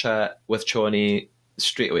traitors chat with Johnny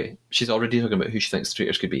straight away. She's already talking about who she thinks the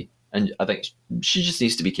traitors could be. And I think she just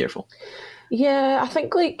needs to be careful. Yeah, I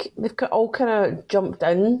think like they've all kind of jumped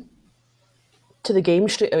in to the game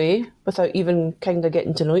straight away without even kind of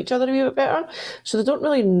getting to know each other a wee bit better. So they don't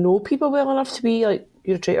really know people well enough to be like,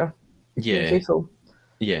 you're a traitor. You're Yeah. faithful.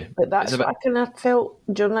 Yeah. But that's what I kind of felt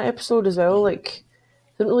during that episode as well. Like,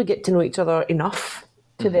 they don't really get to know each other enough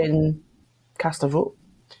to then cast a vote.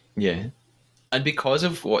 Yeah. And because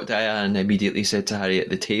of what Diane immediately said to Harry at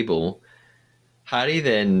the table, Harry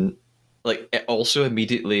then, like, it also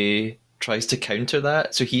immediately tries to counter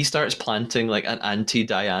that. So he starts planting, like, an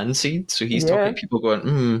anti-Diane seed. So he's talking to people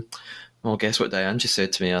going, well, guess what Diane just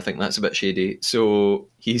said to me? I think that's a bit shady. So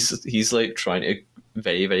he's like, trying to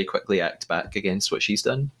very, very quickly act back against what she's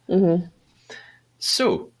done. Mm-hmm.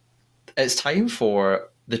 So it's time for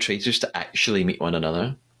the traitors to actually meet one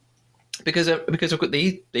another. Because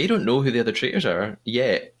they don't know who the other traitors are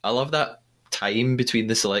yet. I love that time between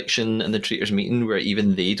the selection and the traitors meeting where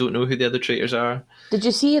even they don't know who the other traitors are. Did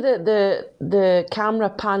you see the camera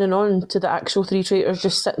panning on to the actual three traitors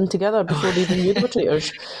just sitting together before they even knew they were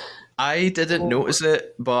traitors? I didn't notice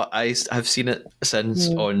it, but I have seen it since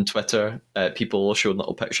on Twitter. People showing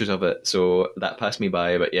little pictures of it, so that passed me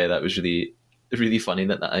by. But yeah, that was really, really funny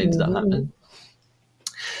that ended up happening.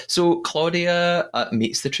 So Claudia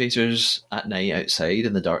meets the traitors at night outside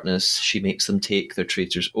in the darkness. She makes them take their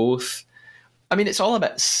traitor's oath. I mean, it's all a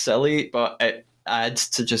bit silly, but it adds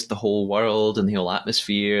to just the whole world and the whole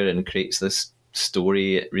atmosphere and creates this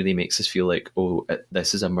story. It really makes us feel like,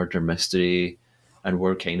 this is a murder mystery and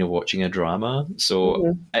we're kind of watching a drama.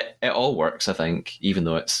 So it all works, I think, even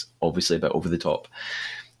though it's obviously a bit over the top.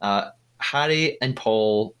 Harry and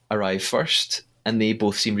Paul arrive first, and they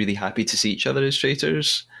both seem really happy to see each other as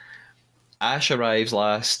traitors. Ash arrives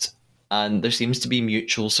last, and there seems to be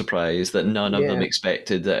mutual surprise that none of them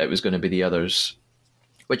expected that it was going to be the others,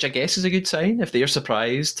 which I guess is a good sign. If they're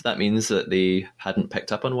surprised, that means that they hadn't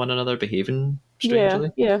picked up on one another behaving strangely.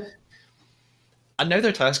 Yeah. And now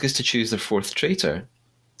their task is to choose their fourth traitor.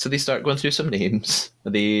 So they start going through some names.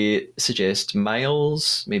 They suggest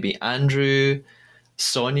Miles, maybe Andrew,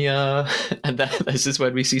 Sonia, and this is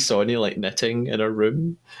when we see Sonia like knitting in her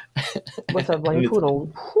room. With her blindfold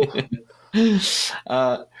on.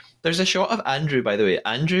 There's a shot of Andrew, by the way.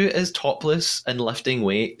 Andrew is topless and lifting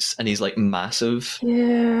weights, and he's like massive.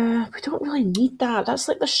 Yeah, we don't really need that. That's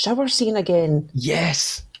like the shower scene again.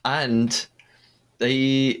 Yes, and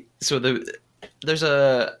there's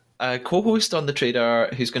a co-host on the Trader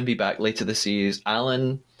who's going to be back later this series,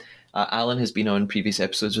 Alan. Alan has been on previous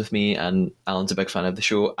episodes with me, and Alan's a big fan of the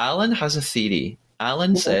show. Alan has a theory.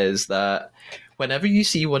 Alan says that whenever you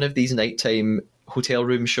see one of these nighttime hotel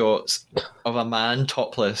room shots of a man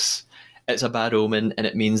topless, it's a bad omen and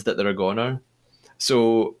it means that they're a goner.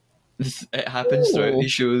 So it happens throughout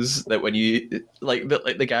these shows that when you like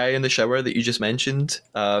the guy in the shower that you just mentioned,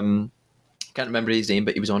 can't remember his name,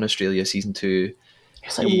 but he was on Australia season 2.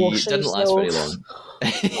 It's like He washing didn't last very yourself. long.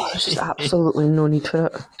 There's just absolutely no need for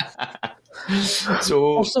it.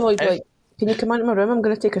 So First of all, he'd be like, can you come into my room? I'm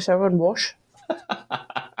going to take a shower and wash.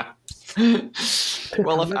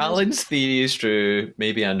 well, if Alan's theory is true,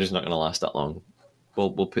 maybe Andrew's not going to last that long. We'll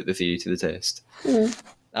put the theory to the test.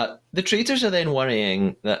 The traitors are then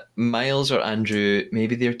worrying that Miles or Andrew,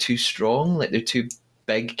 maybe they're too strong, like they're too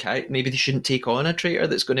big. Maybe they shouldn't take on a traitor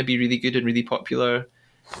that's going to be really good and really popular.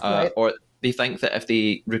 Right. Or they think that if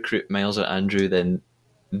they recruit Miles or Andrew, then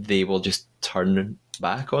they will just turn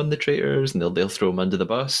back on the traitors and they'll throw them under the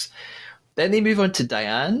bus. Then they move on to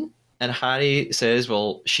Diane, and Harry says,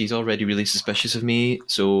 well, she's already really suspicious of me,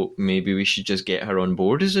 so maybe we should just get her on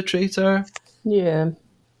board as a traitor. Yeah.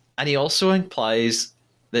 And he also implies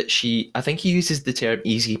that I think he uses the term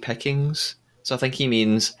easy pickings. So I think he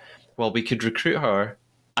means, well, we could recruit her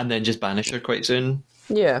and then just banish her quite soon.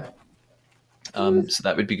 Yeah. So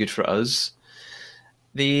that would be good for us.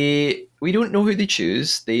 We don't know who they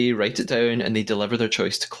choose. They write it down and they deliver their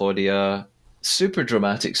choice to Claudia. Super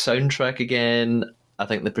dramatic soundtrack again. I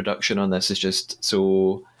think the production on this is just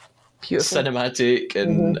so Beautiful. cinematic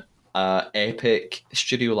and epic.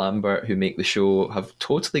 Studio Lambert, who make the show, have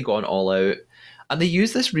totally gone all out. And they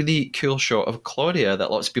use this really cool shot of Claudia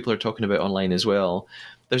that lots of people are talking about online as well.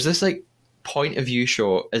 There's this like point of view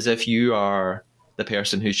shot as if you are the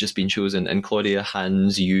person who's just been chosen, and Claudia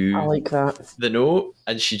hands you I like that. the note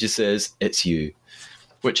and she just says, "It's you,"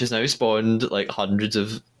 which has now spawned like hundreds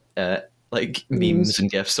of like memes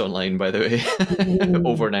and gifs online, by the way,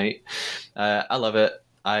 overnight. I love it.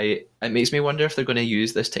 It makes me wonder if they're going to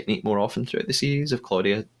use this technique more often throughout the series, of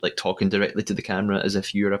Claudia like talking directly to the camera as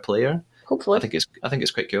if you're a player. Hopefully. I think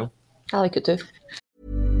it's quite cool. I like it too.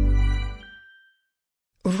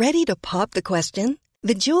 Ready to pop the question?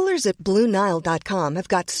 The jewelers at BlueNile.com have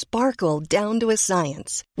got sparkle down to a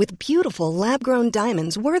science with beautiful lab-grown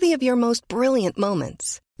diamonds worthy of your most brilliant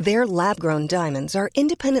moments. Their lab-grown diamonds are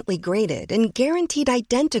independently graded and guaranteed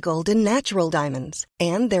identical to natural diamonds,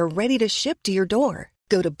 and they're ready to ship to your door.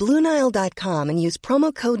 Go to BlueNile.com and use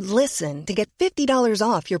promo code LISTEN to get $50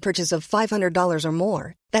 off your purchase of $500 or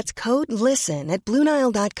more. That's code LISTEN at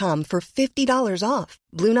BlueNile.com for $50 off.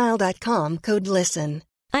 BlueNile.com, code LISTEN.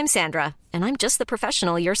 I'm Sandra, and I'm just the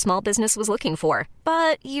professional your small business was looking for.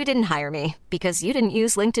 But you didn't hire me because you didn't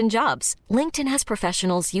use LinkedIn Jobs. LinkedIn has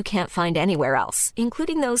professionals you can't find anywhere else,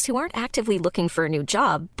 including those who aren't actively looking for a new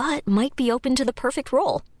job, but might be open to the perfect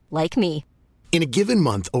role, like me. In a given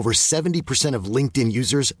month, over 70% of LinkedIn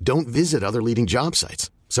users don't visit other leading job sites.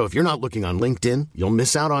 So if you're not looking on LinkedIn, you'll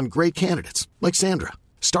miss out on great candidates like Sandra.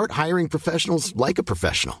 Start hiring professionals like a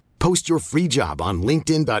professional. Post your free job on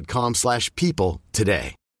linkedin.com/people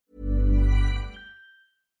today.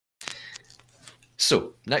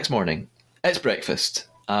 So, next morning, it's breakfast.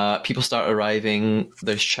 People start arriving.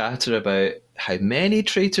 There's chatter about how many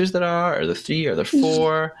traitors there are there 3, are there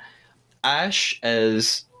 4? Ash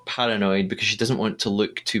is paranoid because she doesn't want to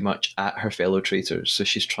look too much at her fellow traitors. So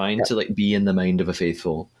she's trying to like be in the mind of a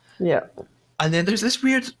faithful. Yeah. And then there's this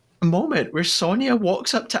weird moment where Sonia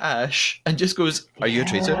walks up to Ash and just goes, "Are you a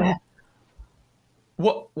traitor?"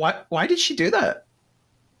 What? Why did she do that?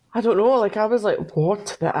 I don't know. Like, I was like,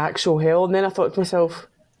 what the actual hell? And then I thought to myself,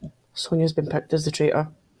 Sonia's been picked as the traitor.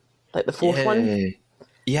 Like the 4th one.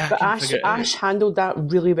 Yeah. But Ash handled that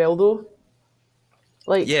really well, though.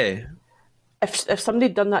 Like, yeah. If somebody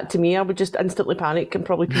had done that to me, I would just instantly panic and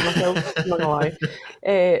probably pee myself. I'm not gonna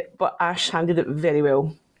lie. But Ash handled it very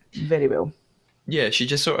well. Very well. Yeah, she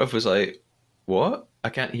just sort of was like, "What? I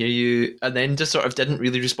can't hear you," and then just sort of didn't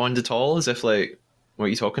really respond at all, as if like, "What are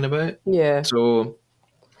you talking about?" Yeah. So,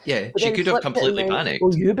 yeah, But she then could have flipped it completely and went, panicked.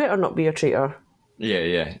 "Well, you better not be a traitor."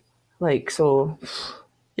 Yeah. Like, so.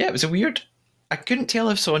 Yeah, it was a weird. I couldn't tell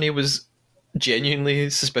if Sonia was genuinely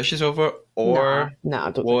suspicious of her or Nah,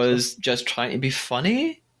 I don't was just trying to be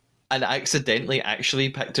funny and accidentally actually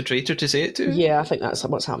picked a traitor to say it to. Yeah, I think that's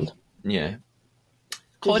what's happened. Yeah.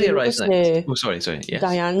 Claudia arrives next. Oh, sorry. Yes.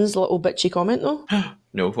 Diane's little bitchy comment, though.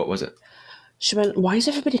 No, what was it? She went, "Why is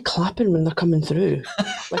everybody clapping when they're coming through?"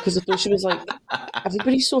 Like, as though she was like,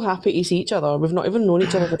 "Everybody's so happy to see each other. We've not even known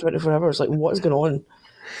each other for 24 hours. Like, what is going on?"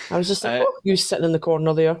 I was just like, you sitting in the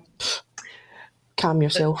corner there. Pfft, calm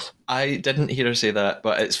yourself. I didn't hear her say that,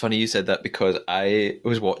 but it's funny you said that because I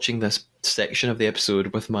was watching this section of the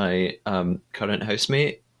episode with my current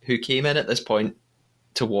housemate who came in at this point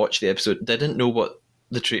to watch the episode, didn't know what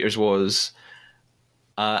the Traitors was.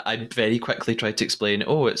 I very quickly tried to explain,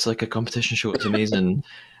 it's like a competition show, it's amazing.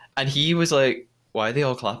 And he was like, why are they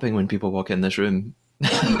all clapping when people walk in this room?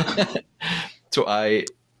 So I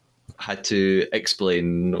had to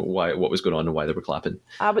explain what was going on and why they were clapping.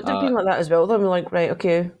 But they've been like that as well. They're like, right,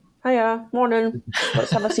 okay, hiya, morning,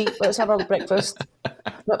 let's have a seat, let's have our breakfast.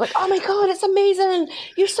 Not like, oh my god, it's amazing!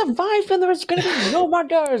 You survived when there was going to be no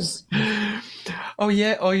murders. Oh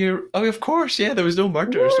yeah, of course, yeah. There was no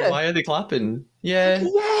murder, so why are they clapping? Yeah,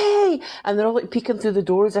 Yay! And they're all like peeking through the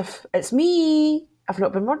doors if it's me. I've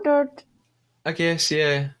not been murdered. I guess,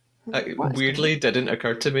 yeah. Weirdly, didn't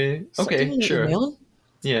occur to me. Okay, sure.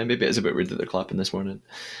 Yeah, maybe it's a bit weird that they're clapping this morning.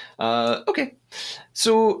 Okay,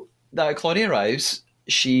 so Claudia arrives.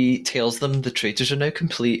 She tells them the traitors are now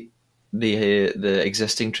complete. The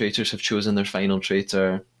existing traitors have chosen their final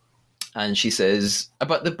traitor. And she says,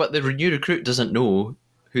 but the new recruit doesn't know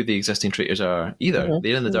who the existing traitors are either. Mm-hmm.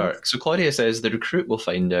 They're in the dark. So Claudia says the recruit will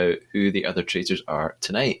find out who the other traitors are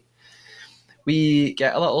tonight. We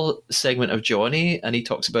get a little segment of Johnny, and he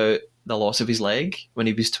talks about the loss of his leg when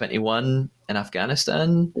he was 21 in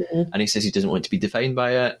Afghanistan, and he says he doesn't want to be defined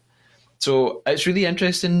by it. So it's really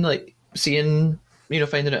interesting, like seeing,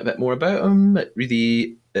 finding out a bit more about him.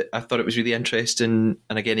 I thought it was really interesting,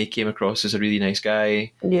 and again, he came across as a really nice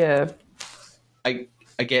guy. Yeah. I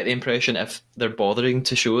get the impression if they're bothering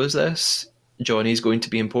to show us this, Johnny's going to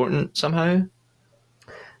be important somehow.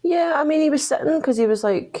 Yeah, I mean, he was sitting because he was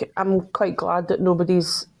like, I'm quite glad that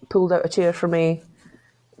nobody's pulled out a chair for me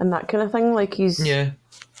and that kind of thing. Like,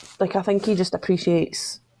 like, I think he just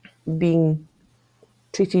appreciates being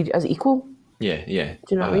treated as equal. Yeah. Do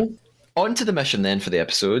you know what I mean? On to the mission then for the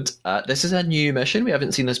episode. This is a new mission. We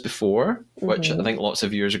haven't seen this before, which I think lots of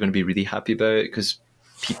viewers are going to be really happy about because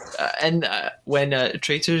when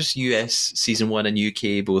Traitors US Season 1 and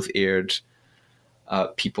UK both aired,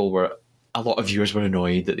 a lot of viewers were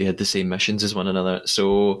annoyed that they had the same missions as one another.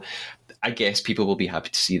 So I guess people will be happy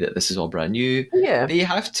to see that this is all brand new. Yeah. They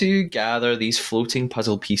have to gather these floating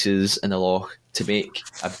puzzle pieces in the loch to make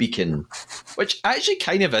a beacon, which actually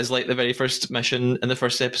kind of is like the very first mission in the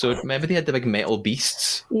first episode. Remember they had the big metal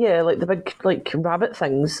beasts? Yeah, like the big rabbit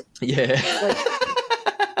things. Yeah.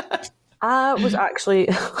 I was actually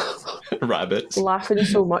rabbits laughing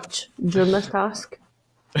so much during this task.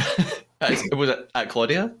 Was it at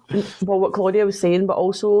Claudia? Well, what Claudia was saying, but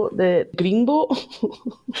also the green boat.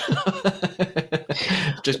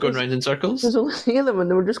 Just going round in circles? There's only 3 of them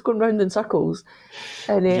and they were just going round in circles.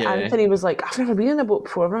 And Anthony was like, I've never been in a boat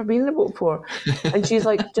before. And she's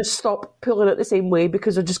like, just stop pulling it the same way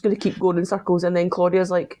because they're just going to keep going in circles. And then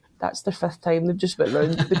Claudia's like, that's their 5th time. They've just went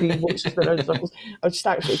round, the green boat's just went round in circles. I was just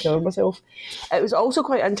actually killing myself. It was also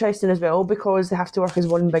quite interesting as well because they have to work as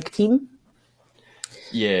one big team.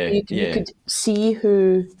 Yeah, you could see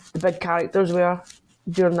who the big characters were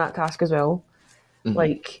during that task as well. Mm-hmm.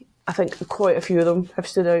 Like, I think quite a few of them have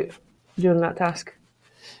stood out during that task.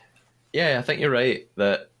 Yeah, I think you're right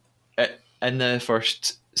that in the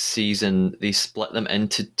first season they split them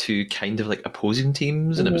into 2 kind of like opposing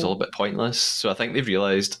teams, and it was all a bit pointless. So I think they've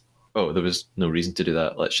realised, there was no reason to do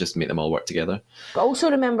that. Let's just make them all work together. But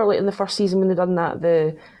also remember, like in the first season when they done that,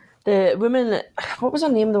 the woman, what was her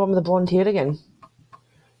name? The one with the blonde hair again.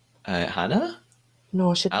 Hannah?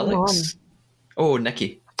 No, she had Alex. Oh,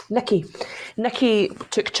 Nikki. Nikki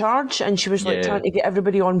took charge and she was like trying to get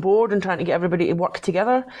everybody on board and trying to get everybody to work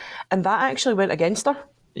together, and that actually went against her.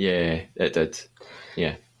 Yeah, it did.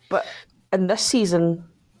 Yeah. But in this season,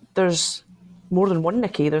 there's more than one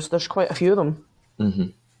Nikki. There's quite a few of them. Mm-hmm.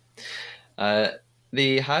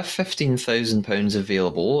 They have £15,000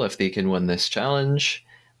 available if they can win this challenge,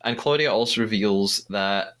 and Claudia also reveals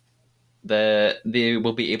that they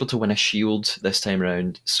will be able to win a shield this time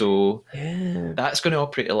around. So that's going to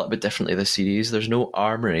operate a little bit differently this series. There's no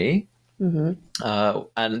armory. Mm-hmm.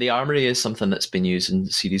 And the armory is something that's been used in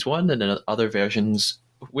Series 1 and in other versions.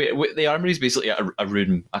 The armory is basically a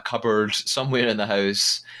room, a cupboard somewhere in the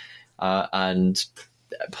house, and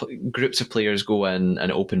groups of players go in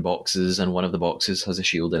and open boxes, and one of the boxes has a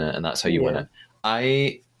shield in it, and that's how you win it.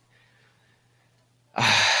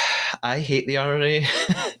 I hate the armory.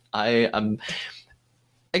 I am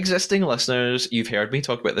existing listeners. You've heard me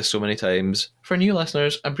talk about this so many times. For new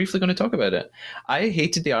listeners, I'm briefly going to talk about it. I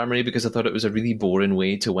hated the armory because I thought it was a really boring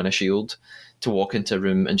way to win a shield, to walk into a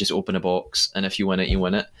room and just open a box, and if you win it, you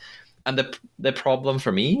win it. And the problem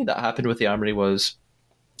for me that happened with the armory was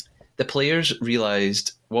the players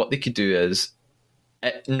realised what they could do is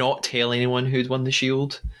not tell anyone who'd won the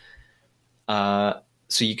shield.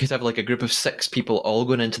 So you could have like a group of 6 people all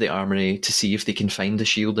going into the armory to see if they can find the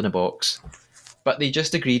shield in a box. But they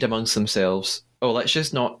just agreed amongst themselves, let's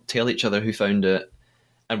just not tell each other who found it,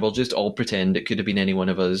 and we'll just all pretend it could have been any one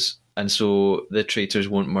of us, and so the traitors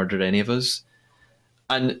won't murder any of us.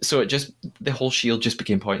 And so the whole shield just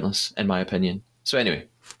became pointless, in my opinion. So anyway,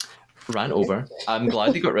 rant over. I'm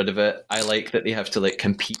glad they got rid of it. I like that they have to like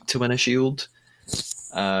compete to win a shield,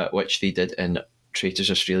 which they did in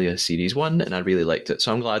Traitors Australia Series 1, and I really liked it.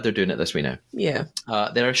 So I'm glad they're doing it this way now. Yeah.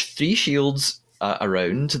 There are 3 shields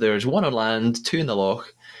around. There's 1 on land, 2 in the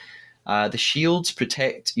loch. The shields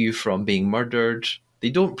protect you from being murdered. They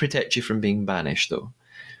don't protect you from being banished, though.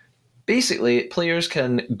 Basically, players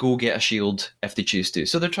can go get a shield if they choose to.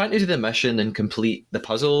 So they're trying to do the mission and complete the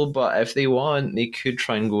puzzle, but if they want, they could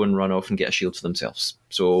try and go and run off and get a shield for themselves.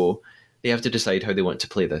 So they have to decide how they want to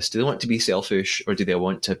play this. Do they want to be selfish, or do they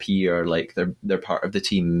want to appear like they're part of the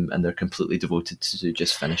team and they're completely devoted to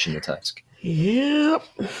just finishing the task? Yep.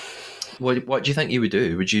 What do you think you would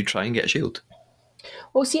do? Would you try and get a shield?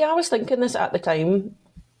 Well, see, I was thinking this at the time.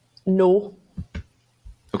 No.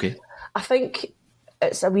 Okay. I think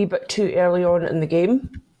it's a wee bit too early on in the game,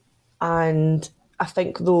 and I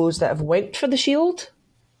think those that have went for the shield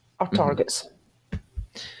are targets.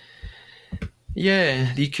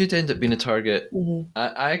 Yeah, you could end up being a target.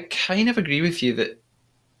 I kind of agree with you that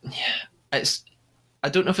I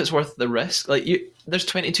don't know if it's worth the risk. Like, there's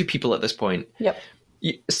 22 people at this point. Yep.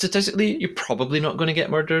 Statistically, you're probably not going to get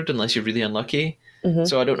murdered unless you're really unlucky.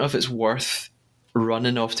 So I don't know if it's worth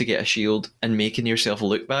running off to get a shield and making yourself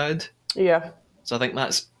look bad. Yeah. So I think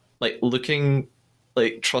that's like looking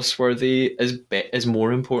like trustworthy is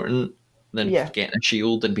more important than getting a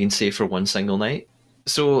shield and being safe for one single night.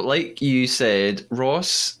 So like you said,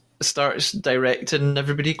 Ross starts directing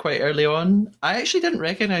everybody quite early on. I actually didn't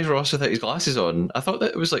recognise Ross without his glasses on. I thought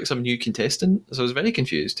that it was like some new contestant, so I was very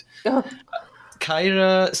confused.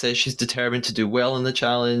 Kyra says she's determined to do well in the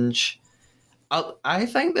challenge. I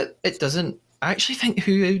think that it doesn't. I actually think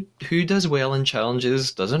who does well in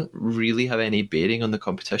challenges doesn't really have any bearing on the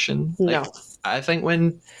competition. No. I think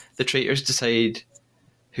when the traitors decide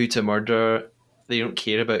who to murder, they don't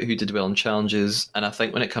care about who did well in challenges. And I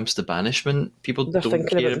think when it comes to banishment, people don't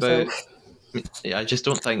care about. I just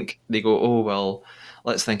don't think they go, oh well,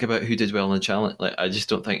 let's think about who did well in the challenge. Like, I just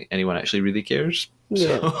don't think anyone actually really cares.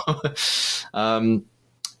 Yeah. So,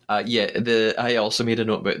 I also made a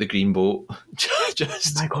note about the green boat,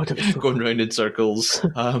 just oh my God, it was going round in circles.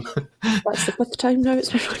 That's the 5th time now it's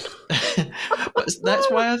been running.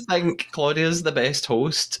 That's why I think Claudia's the best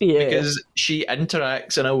host, because she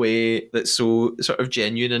interacts in a way that's so sort of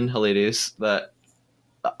genuine and hilarious that,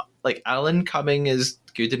 like, Alan Cumming is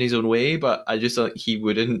good in his own way, but I just thought he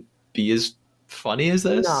wouldn't be as funny as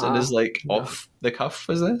this and as off the cuff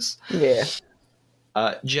as this. Yeah.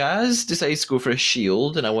 Jazz decides to go for a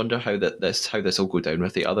shield, and I wonder how this will go down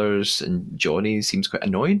with the others. And Johnny seems quite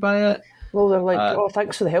annoyed by it. Well, they're like, "Oh,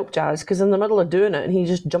 thanks for the help, Jazz," because in the middle of doing it, and he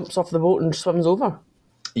just jumps off the boat and swims over.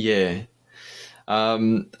 Yeah.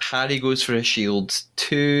 Harry goes for a shield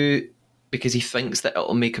too because he thinks that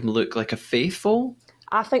it'll make him look like a faithful.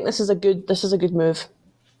 I think this is a good move.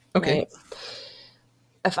 Okay. Right?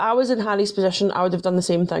 If I was in Harry's position, I would have done the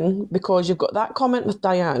same thing, because you've got that comment with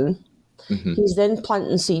Diane. He's then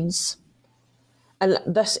planting seeds, and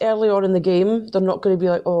this early on in the game, they're not going to be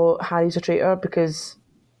like, "Oh, Harry's a traitor," because,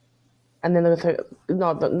 and then they're going to think,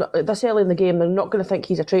 no, this early in the game, they're not going to think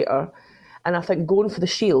he's a traitor, and I think going for the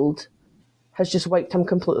shield has just wiped him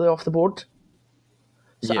completely off the board.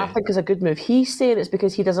 So I think it's a good move. He's saying it's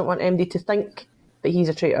because he doesn't want MD to think that he's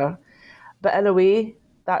a traitor, but in a way,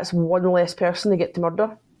 that's one less person they get to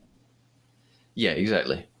murder. Yeah,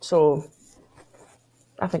 exactly. So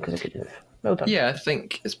I think it's a good move. Well done. Yeah, I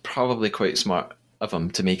think it's probably quite smart of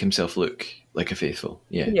him to make himself look like a faithful.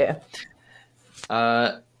 Yeah. Yeah.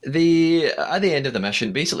 At the end of the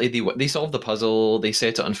mission, basically they solve the puzzle, they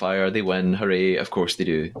set it on fire, they win, hooray! Of course they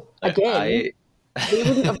do. Again, they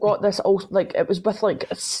wouldn't have got this. It was with like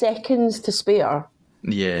seconds to spare.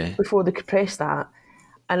 Yeah. Before they could press that,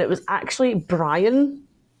 and it was actually Brian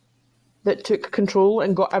that took control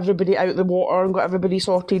and got everybody out of the water and got everybody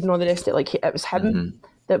sorted and all the rest of it. Like, it was him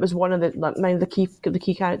that was one of the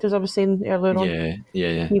key characters I was saying earlier on.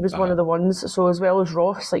 Yeah. He was one of the ones. So as well as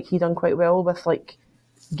Ross, like, he done quite well with like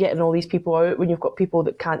getting all these people out when you've got people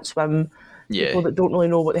that can't swim, people that don't really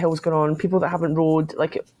know what the hell's going on, people that haven't rowed,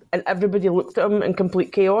 like, and everybody looked at him in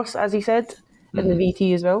complete chaos, as he said, in the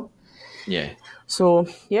VT as well. Yeah. So,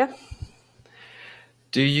 yeah.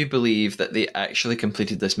 Do you believe that they actually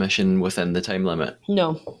completed this mission within the time limit?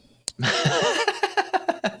 No.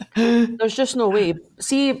 There's just no way.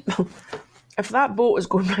 See, if that boat is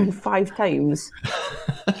going round 5 times,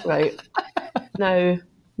 right, now,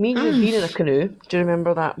 me and you have been in a canoe. Do you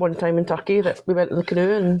remember that one time in Turkey that we went in the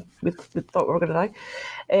canoe and we thought we were going to die?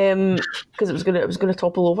 Because it was going to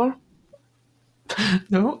topple over.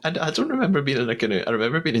 No, I don't remember being in a canoe. I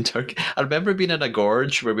remember being in Turkey. I remember being in a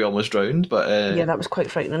gorge where we almost drowned, but... Yeah, that was quite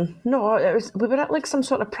frightening. No, we were at like some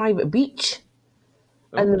sort of private beach.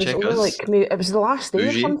 And oh, there was check only us. like, maybe, it was the last day or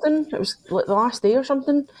Bougie. something. It was like the last day or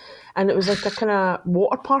something. And it was like a kind of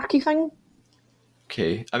water parky thing.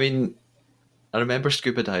 Okay. I mean, I remember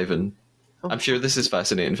scuba diving. I'm sure this is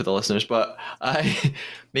fascinating for the listeners, but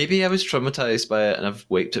maybe I was traumatized by it and I've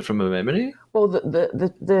wiped it from my memory. Well,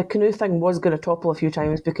 the canoe thing was going to topple a few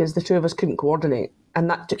times because the two of us couldn't coordinate. And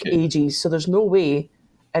that took ages. So there's no way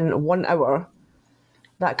in 1 hour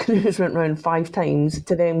that canoes went round 5 times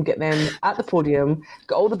to then get them at the podium,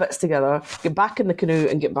 get all the bits together, get back in the canoe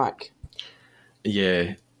and get back.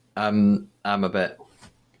 Yeah. I'm a bit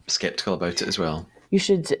sceptical about it as well. You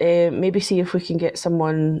should maybe see if we can get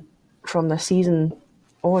someone from this season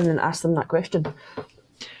on and ask them that question.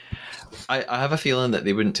 I have a feeling that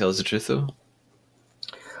they wouldn't tell us the truth, though.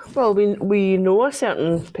 Well, we know a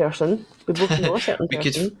certain person. We both know a certain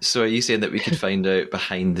person. So are you saying that we could find out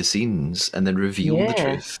behind the scenes and then reveal the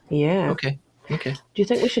truth? Yeah. Okay. Do you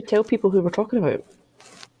think we should tell people who we're talking about?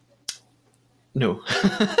 No.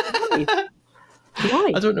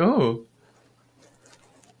 Why? I don't know.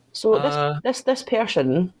 So this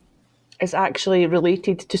person is actually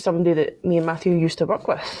related to somebody that me and Matthew used to work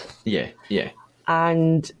with. Yeah.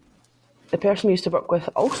 And the person we used to work with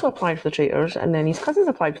also applied for the Traitors, and then his cousins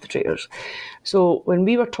applied for the Traitors. So when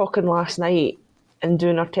we were talking last night and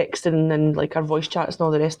doing our texting and like our voice chats and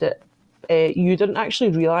all the rest of it, you didn't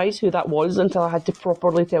actually realise who that was until I had to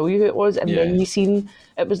properly tell you who it was, and then you seen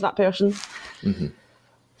it was that person. Mm-hmm.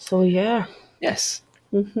 So yeah. Yes.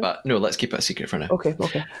 Mm-hmm. But no, let's keep it a secret for now. Okay.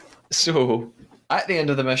 So at the end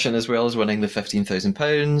of the mission, as well as winning the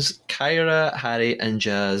 £15,000, Kyra, Harry and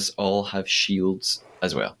Jazz all have shields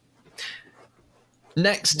as well.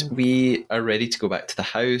 Next, we are ready to go back to the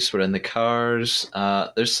house. We're in the cars.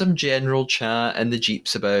 There's some general chat in the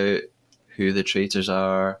Jeeps about who the traitors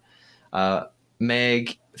are.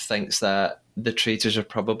 Meg thinks that the traitors are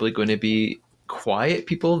probably going to be quiet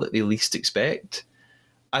people that they least expect.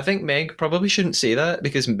 I think Meg probably shouldn't say that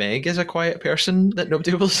because Meg is a quiet person that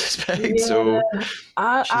nobody will suspect. Yeah. So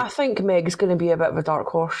I think Meg's going to be a bit of a dark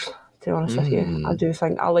horse, to be honest with you. I do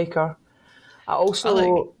think. I like her. I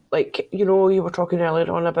also... Like, you know, you were talking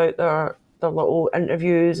earlier on about their little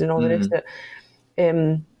interviews and all the rest of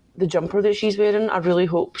it. The jumper that she's wearing, I really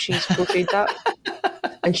hope she's crocheted that.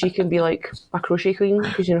 And she can be like a crochet queen,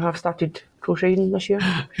 because, you know, I've started crocheting this year.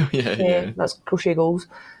 Yeah. That's crochet goals.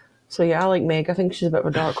 So, yeah, I like Meg. I think she's a bit of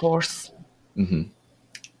a dark horse. Mm-hmm.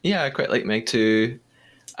 Yeah, I quite like Meg too.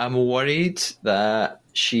 I'm worried that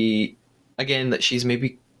she's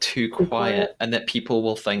maybe too quiet and that people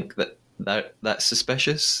will think that's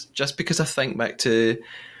suspicious, just because I think back to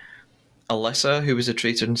Alyssa, who was a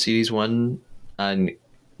traitor in series 1, and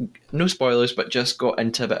no spoilers, but just got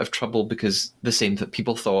into a bit of trouble because the same that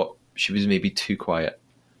people thought she was maybe too quiet,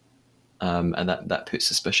 and that puts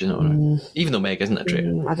suspicion on her, even though Meg isn't a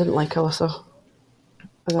traitor. I didn't like Alyssa,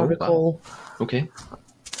 as I recall. Wow. Okay.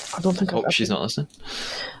 I don't think I hope she's not listening.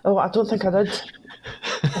 Oh, I don't think I did.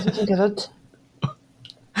 I don't think I did.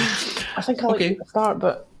 I think I liked it at the start,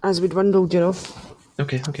 but as we dwindled, you know.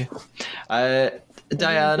 Okay.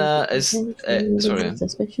 Diana is... sorry. I'm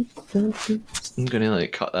going to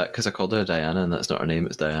cut that because I called her Diana and that's not her name,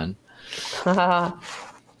 it's Diane.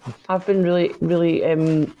 I've been really,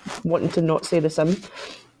 really wanting to not say the sim.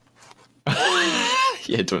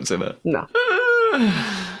 Yeah, don't say that. No.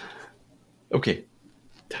 Okay.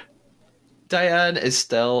 Diane is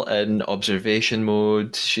still in observation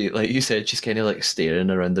mode. She, like you said, she's kind of staring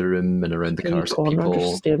around the room and around the cars at people.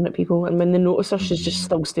 Just staring at people, and when they notice her, she's just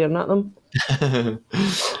still staring at them.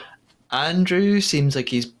 Andrew seems like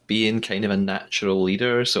he's being kind of a natural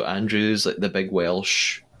leader. So Andrew's the big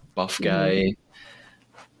Welsh buff guy.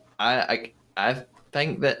 I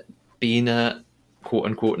think that being a quote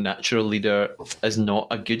unquote natural leader is not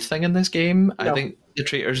a good thing in this game. No. I think the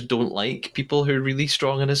traitors don't like people who are really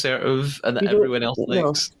strong and assertive and that everyone else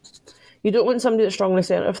likes. No. You don't want somebody that's strong and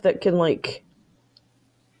assertive that can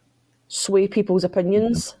sway people's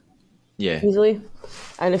opinions easily.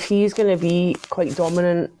 And if he's going to be quite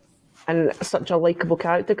dominant and such a likeable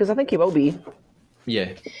character, because I think he will be.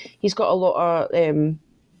 Yeah. He's got a lot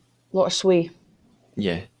of sway.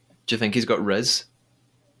 Yeah. Do you think he's got Riz?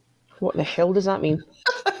 What the hell does that mean?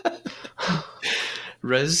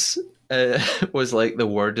 Riz was the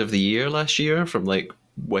word of the year last year from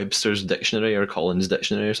Webster's dictionary or Collins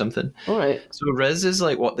dictionary or something. All right. So Riz is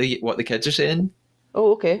what the kids are saying.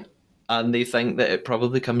 Oh, okay. And they think that it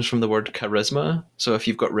probably comes from the word charisma. So if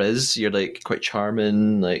you've got Riz, you're quite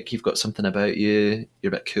charming, you've got something about you,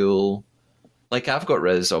 you're a bit cool. Like, I've got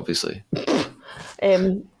Riz, obviously. Do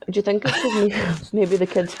you think it's 'cause maybe the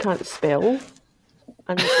kids can't spell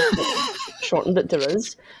and they just, like, shortened it to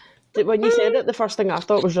Riz? When you said it, the first thing I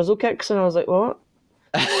thought was Rizzle Kicks, and I was like, what?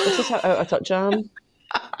 This is how out of touch I am.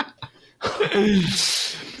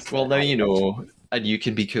 Well, now you know, and you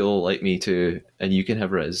can be cool like me too, and you can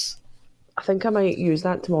have Riz. I think I might use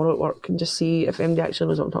that tomorrow at work and just see if MD actually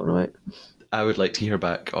knows what I'm talking about. I would like to hear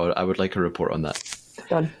back, or I would like a report on that.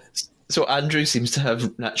 Done. So Andrew seems to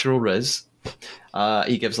have natural Riz.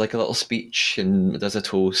 He gives like a little speech and does a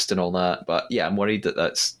toast and all that. But yeah, I'm worried that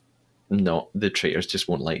that's not, the traitors just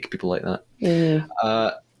won't like people like that.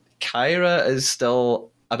 Kyra is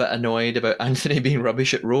still a bit annoyed about Anthony being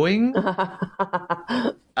rubbish at rowing.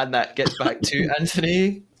 And that gets back to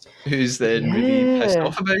Anthony, who's then really pissed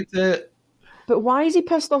off about it. But why is he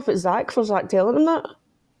pissed off at Zach for Zach telling him that?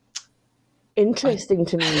 Interesting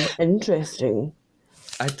to me. Interesting.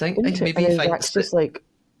 I think maybe and he then thinks Zach's just that, like,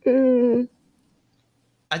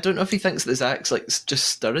 I don't know if he thinks that Zach's like just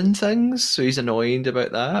stirring things, so he's annoyed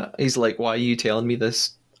about that. He's like, "Why are you telling me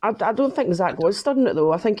this?" I don't think Zach was stirring it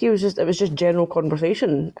though. I think it was just general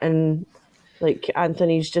conversation, and like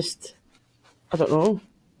Anthony's just, I don't know,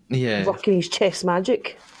 working his chess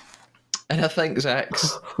magic. And I think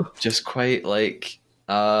Zach's just quite like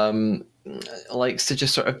likes to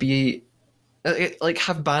just sort of be like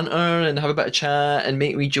have banter and have a bit of chat and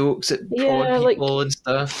make wee jokes at prod people and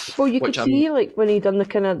stuff. Well, you could see like when he done the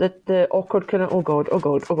kind of the awkward kind of oh god,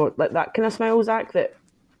 like that kind of smile, Zach, that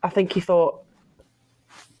I think he thought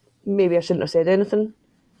maybe I shouldn't have said anything.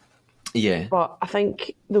 Yeah. But I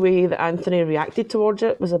think the way that Anthony reacted towards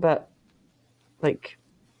it was a bit like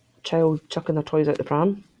child chucking their toys out the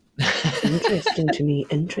pram. Interesting to me.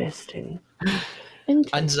 Interesting.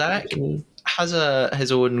 And Zach has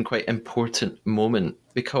his own quite important moment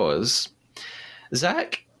because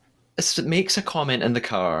Zach makes a comment in the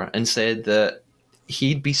car and said that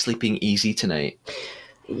he'd be sleeping easy tonight.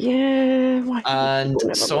 Yeah. And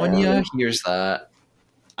Sonia hears that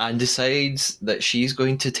and decides that she's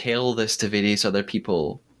going to tell this to various other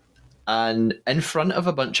people. And in front of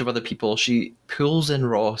a bunch of other people, she pulls in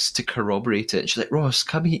Ross to corroborate it. She's like, "Ross,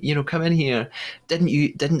 come in here.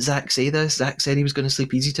 Didn't Zach say this? Zach said he was going to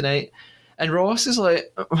sleep easy tonight." And Ross is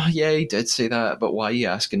like, "Oh, yeah, he did say that, but why are you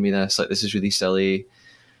asking me this? Like, this is really silly."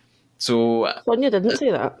 So Sonia didn't say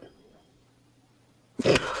that.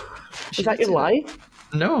 Is that your lie?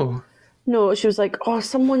 No. No, she was like, "Oh,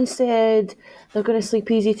 someone said they're going to sleep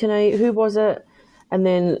easy tonight. Who was it?" And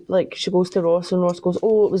then, like, she goes to Ross, and Ross goes,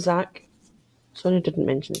 "Oh, it was Zach." Sonia didn't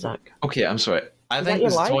mention Zach. Okay, I'm sorry. Is that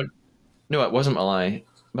your lie? No, it wasn't my lie.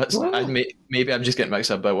 But maybe I'm just getting mixed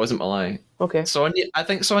up, but it wasn't my lie. Okay. I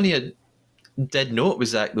think Sonia did know it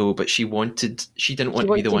was Zach, though, but she didn't want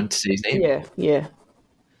to be the one to say his name. Yeah.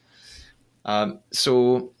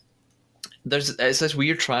 So it's this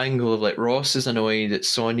weird triangle of, like, Ross is annoyed at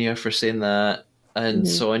Sonia for saying that, and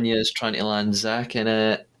Sonia's trying to land Zach in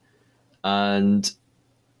it, and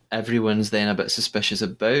everyone's then a bit suspicious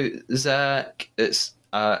about Zach. It's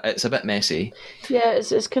a bit messy. Yeah,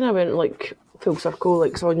 it's kind of went like full circle.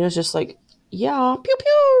 Like Sonia's just like, yeah, pew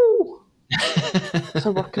pew.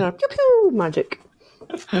 So working her pew pew magic,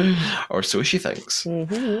 or so she thinks.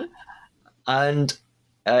 And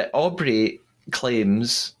Aubrey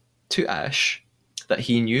claims to Ash that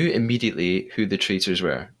he knew immediately who the traitors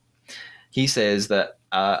were. He says that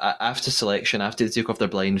after selection, after they took off their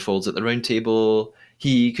blindfolds at the round table,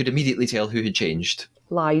 he could immediately tell who had changed.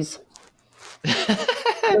 Lies.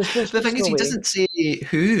 The thing is, he doesn't say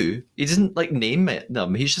who. He doesn't, like, name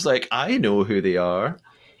them. He's just like, I know who they are.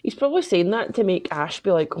 He's probably saying that to make Ash be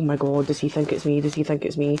like, oh my god, does he think it's me? Does he think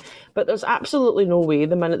it's me? But there's absolutely no way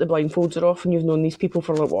the minute the blindfolds are off and you've known these people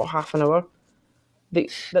for, like, half an hour,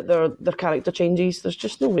 that their character changes. There's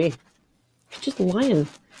just no way. He's just lying.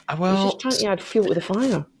 Well, he's just trying to add fuel to the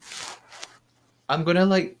fire. I'm going to,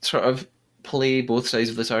 like, sort of play both sides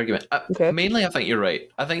of this argument. Okay. Mainly, I think you're right.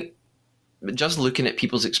 I think just looking at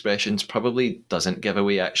people's expressions probably doesn't give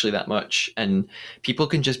away actually that much, and people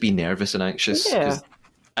can just be nervous and anxious. Yeah.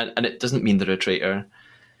 And it doesn't mean they're a traitor.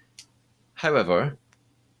 However,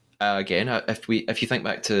 again, if you think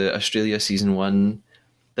back to Australia season 1,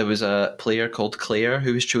 there was a player called Claire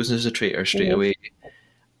who was chosen as a traitor straight away,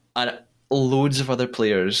 and loads of other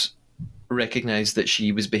players recognised that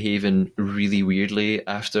she was behaving really weirdly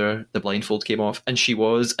after the blindfold came off, and she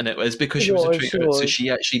was, and it was because she was a traitor. So she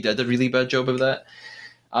actually did a really bad job of that.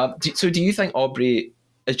 So do you think Aubrey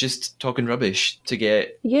is just talking rubbish to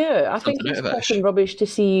get? Yeah, I think he's talking rubbish to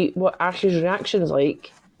see what Ash's reaction's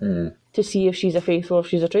like, to see if she's a faithful or if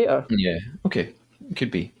she's a traitor. Yeah, okay,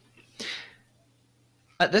 could be.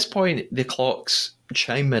 At this point, the clocks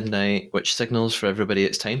chime midnight, which signals for everybody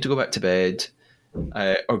it's time to go back to bed.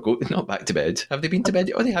 Or go, not back to bed. Have they been to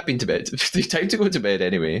bed? Oh, they have been to bed. It's time to go to bed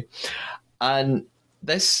anyway. And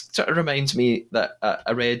this sort of reminds me that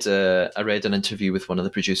I read an interview with one of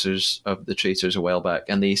the producers of The Traitors a while back,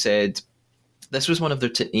 and they said this was one of their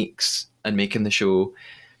techniques in making the show.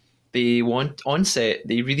 On set,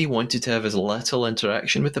 they really wanted to have as little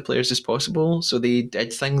interaction with the players as possible, so they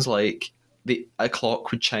did things like a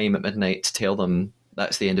clock would chime at midnight to tell them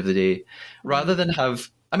that's the end of the day, rather than have.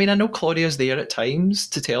 I mean, I know Claudia's there at times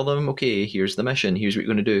to tell them, okay, here's the mission, here's what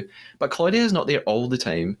you're going to do. But Claudia's not there all the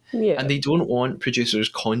time. Yeah. And they don't want producers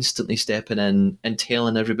constantly stepping in and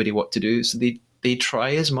telling everybody what to do. So they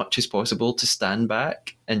try as much as possible to stand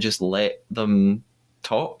back and just let them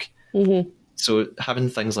talk. Mm-hmm. So having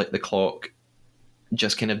things like the clock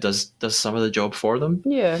just kind of does some of the job for them.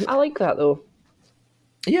 Yeah, I like that though.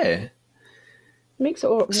 Yeah. Makes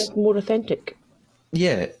it more authentic.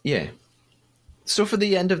 Yeah. So for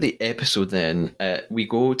the end of the episode then, we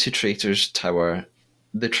go to Traitors Tower.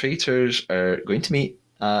 The Traitors are going to meet.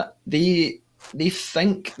 They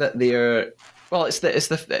think that they're... Well, it's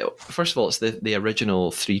the first of all, it's the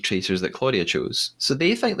original 3 traitors that Claudia chose. So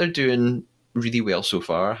they think they're doing really well so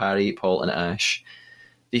far, Harry, Paul and Ash.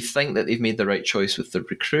 They think that they've made the right choice with the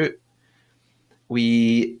recruit.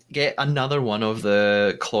 We get another one of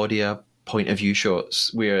the Claudia point of view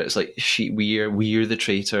shots where it's like we're the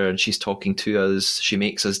traitor and she's talking to us. She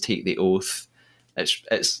makes us take the oath.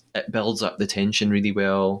 It builds up the tension really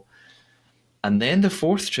well. And then the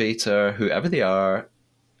 4th traitor, whoever they are,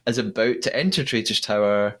 is about to enter Traitors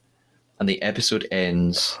Tower, and the episode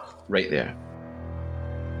ends right there.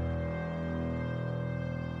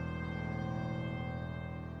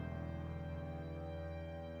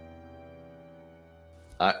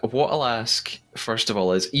 What I'll ask first of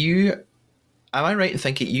all is am I right in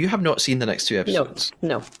thinking you have not seen the next 2 episodes?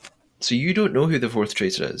 No. So you don't know who the 4th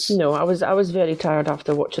traitor is? No, I was very tired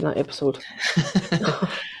after watching that episode.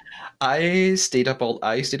 I stayed up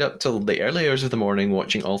till the early hours of the morning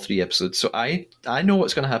watching all 3 episodes. So I know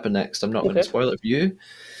what's going to happen next. I'm not going to spoil it for you.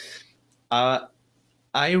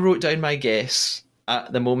 I wrote down my guess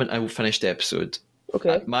at the moment I finished the episode.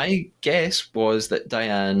 Okay. My guess was that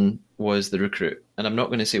Diane was the recruit, and I'm not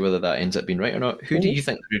going to say whether that ends up being right or not. Who do you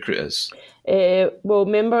think the recruit is? Well,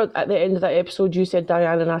 remember at the end of that episode you said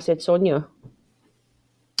Diane and I said Sonia.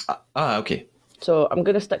 Okay. So I'm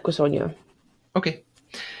going to stick with Sonia. Okay.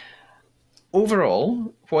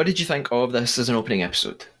 Overall, what did you think of this as an opening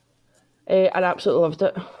episode? I absolutely loved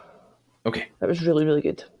it. Okay. It was really, really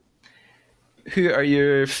good. Who are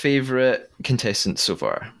your favourite contestants so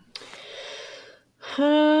far?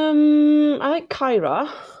 I like Kyra.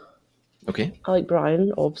 Okay. I like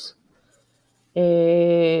Brian, obvs.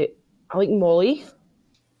 I like Molly.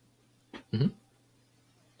 Mm-hmm.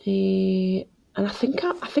 And I think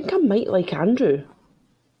I might like Andrew.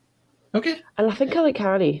 Okay. And I think I like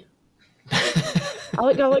Harry. I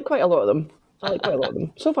like quite a lot of them.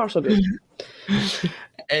 So far, so good.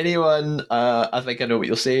 Anyone? I think I know what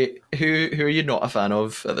you'll say. Who are you not a fan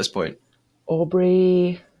of at this point?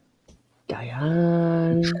 Aubrey,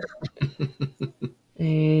 Diane.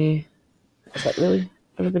 That's it, really.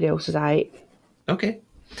 Everybody else is aight. Okay.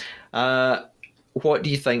 What do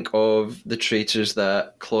you think of the traitors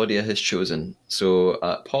that Claudia has chosen? So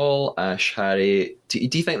Paul, Ash, Harry. Do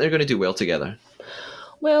you think they're going to do well together?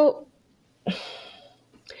 Well,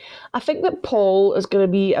 I think that Paul is going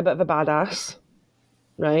to be a bit of a badass,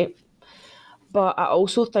 right? But I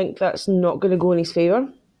also think that's not going to go in his favour.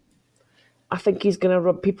 I think he's going to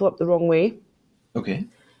rub people up the wrong way. Okay.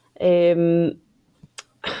 When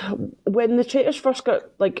the traitors first got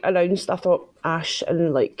announced, I thought Ash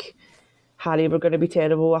and Harry were going to be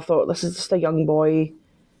terrible. I thought this is just a young boy,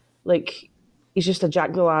 he's just a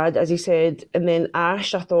Jack the Lad, as he said. And then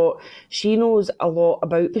Ash, I thought she knows a lot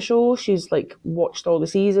about the show. She's watched all the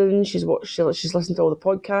seasons. She's listened to all the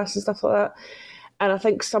podcasts and stuff like that. And I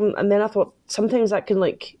think then I thought sometimes that can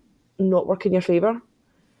not work in your favour.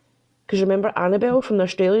 Because remember Annabelle from the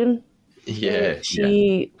Australian? Yeah.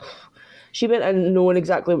 She went in knowing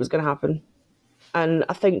exactly what was going to happen. And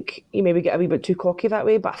I think you maybe get a wee bit too cocky that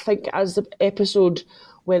way. But I think as the episode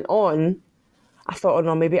went on, I thought, oh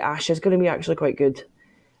no, maybe Ash is going to be actually quite good.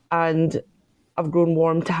 And I've grown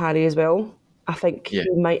warm to Harry as well. I think he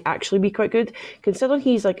might actually be quite good. Considering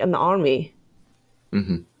he's in the army,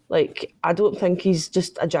 I don't think he's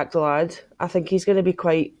just a Jack the Lad. I think he's going to be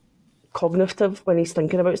quite cognitive when he's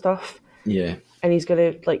thinking about stuff. Yeah. And he's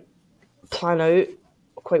going to plan out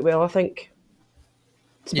quite well, I think.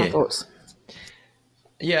 That's my thoughts.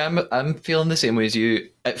 Yeah, I'm feeling the same way as you.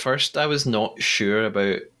 At first, I was not sure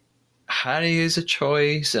about Harry as a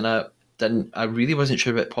choice, and I really wasn't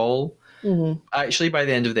sure about Paul. Mm-hmm. Actually, by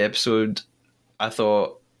the end of the episode, I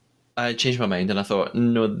changed my mind, and I thought,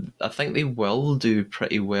 no, I think they will do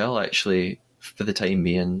pretty well actually for the time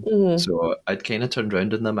being. Mm-hmm. So I'd kind of turned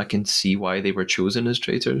around on them. I can see why they were chosen as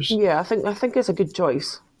traitors. Yeah, I think it's a good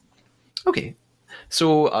choice. Okay,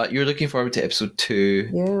 so you're looking forward to episode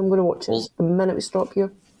 2. Yeah, I'm going to watch it the minute we stop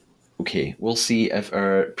here. Okay, we'll see if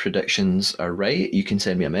our predictions are right. You can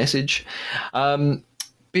send me a message.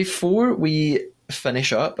 Before we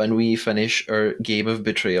finish up and we finish our game of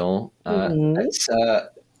betrayal, it's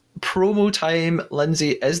promo time.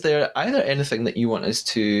 Lindsay, is there either anything that you want us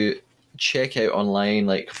to check out online,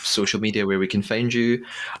 like social media where we can find you,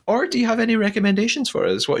 or do you have any recommendations for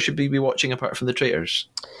us? What should we be watching apart from the traitors?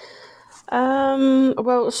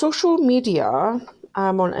 Well, social media,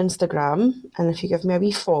 I'm on Instagram, and if you give me a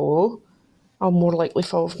wee follow, I'll most likely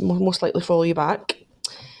follow you back.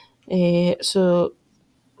 So,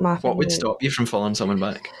 What would stop you from following someone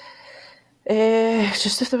back?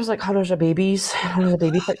 Just if there was like hundreds of baby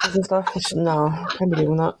pictures and stuff. No, can't be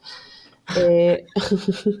doing that.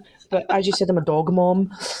 But as you said, I'm a dog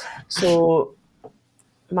mom, so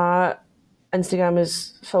my Instagram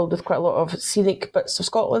is filled with quite a lot of scenic bits of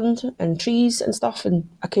Scotland and trees and stuff and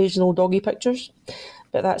occasional doggy pictures.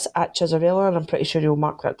 But that's at Chisarella, and I'm pretty sure you'll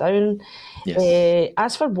mark that down. Yes.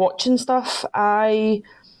 As for watching stuff,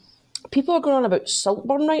 people are going on about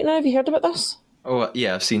Saltburn right now. Have you heard about this? Oh,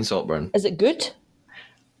 yeah, I've seen Saltburn. Is it good?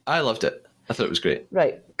 I loved it. I thought it was great.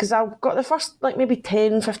 Right, because I got the first maybe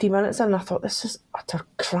 10, 15 minutes in, and I thought, this is utter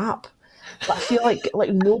crap. But I feel like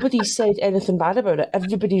nobody said anything bad about it.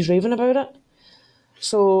 Everybody's raving about it.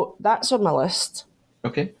 So that's on my list.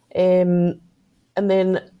 Okay. And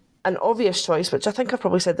then an obvious choice, which I think I've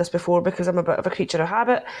probably said this before because I'm a bit of a creature of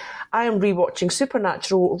habit, I am rewatching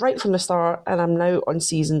Supernatural right from the start, and I'm now on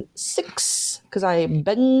season 6 because I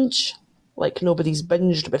binge like nobody's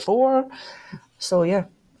binged before. So yeah.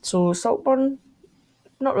 So Saltburn,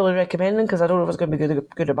 not really recommending because I don't know if it's going to be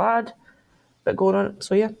good or bad, but going on.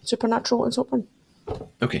 So yeah, Supernatural and Saltburn.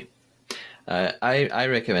 Okay. I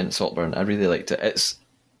recommend Saltburn. I really liked it. It's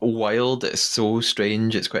wild. It's so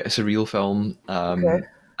strange. It's quite a surreal film. Okay.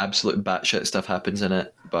 Absolute batshit stuff happens in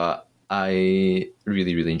it, but I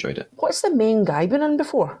really, really enjoyed it. What's the main guy been in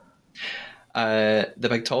before? The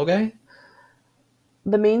big tall guy?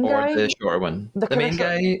 The main or guy? Or the shorter one? The main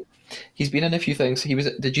guy, he's been in a few things.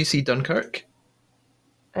 Did you see Dunkirk?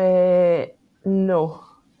 No.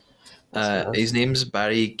 His name's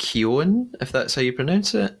Barry Keoghan, if that's how you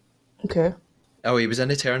pronounce it. Okay. Oh, he was in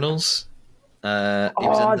Eternals. That's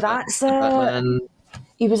it. Batman.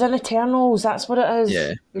 He was in Eternals, that's what it is.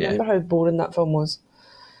 Yeah. Remember how boring that film was?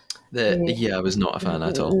 I was not a fan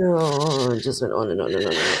at all. No, it just went on and on and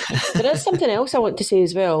on. There is something else I want to say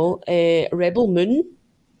as well. Rebel Moon.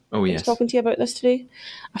 Oh, yes. I was talking to you about this today.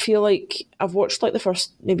 I feel like I've watched like the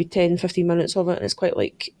first maybe 10, 15 minutes of it, and it's quite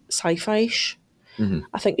like sci-fi-ish. Mm-hmm.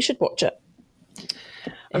 I think you should watch it.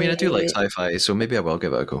 I mean, I do like sci-fi, so maybe I will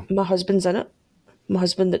give it a go. My husband's in it. My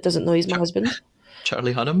husband that doesn't know he's my husband.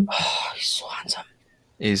 Charlie Hunnam? Oh, he's so handsome.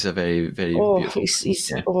 He's a very, very beautiful.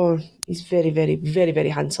 He's very, very, very, very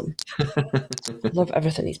handsome. Love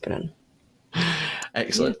everything he's been in.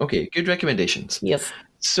 Excellent. Yeah. Okay, good recommendations. Yes.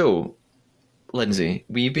 So, Lindsay,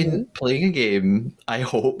 we've been playing a game, I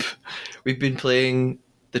hope. We've been playing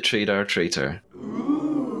the Traitor.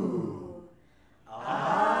 Ooh.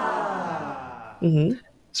 Ah. Mm-hmm.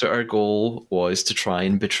 So our goal was to try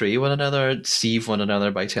and betray one another, deceive one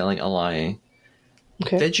another by telling a lie.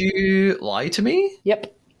 Okay. Did you lie to me?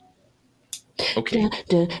 Yep. Okay.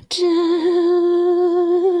 Dun, dun,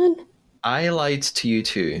 dun. I lied to you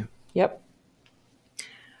too. Yep.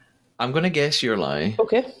 I'm going to guess your lie.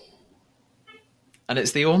 Okay. And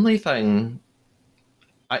it's the only thing...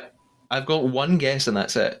 I've got one guess and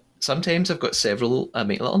that's it. Sometimes I've got several... I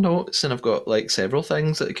make little notes and I've got like several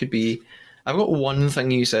things that it could be... I've got one thing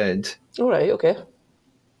you said. All right, okay.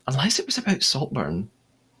 Unless it was about Saltburn.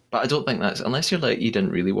 But I don't think that's... Unless you're like, you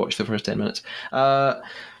didn't really watch the first 10 minutes.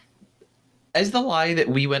 Is the lie that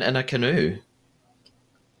we went in a canoe?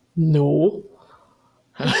 No.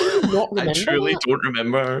 Not remember I truly that. don't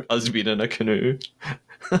remember us being in a canoe.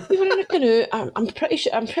 We were in a canoe. I'm pretty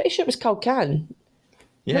sure it was Calcan.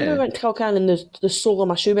 Yeah. Remember we went to Calcan and the sole of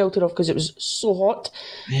my shoe melted off because it was so hot.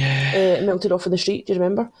 Yeah. It melted off in the street. Do you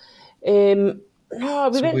remember? No,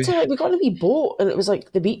 we got on a wee boat and it was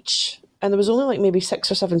like the beach and there was only like maybe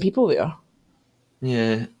 6 or 7 people there.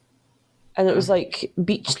 Yeah. And it was like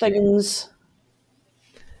beach things.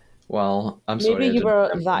 Well, I'm Maybe sorry. I you didn't were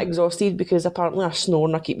remember. that exhausted because apparently I snore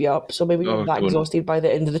and I keep you up. So maybe you were Oh, that don't. exhausted by the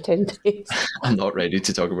end of the 10 days. I'm not ready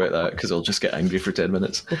to talk about that because I'll just get angry for 10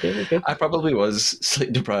 minutes. Okay. I probably was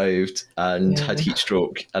sleep deprived and had heat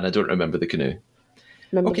stroke, and I don't remember the canoe.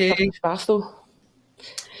 Remember the Okay, Turkish bath though?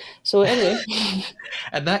 So anyway,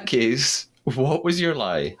 in that case, what was your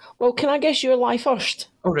lie? well, can I guess your lie first?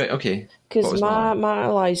 Oh, right, okay. What Because was my lie? my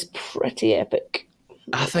lie's pretty epic.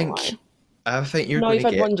 I think you're No, going you've to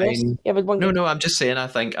had get one, Jess. mine. You've had one. No, I'm just saying I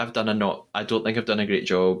think I've done I don't think I've done a great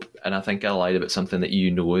job, and I think I lied about something that you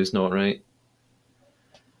know is not right.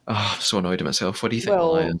 Oh, I'm so annoyed at myself. What do you think my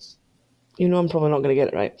lie Well, is? you know I'm probably not going to get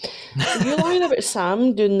it right. Are you lying about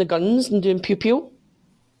Sam doing the guns and doing pew pew?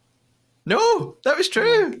 No, that was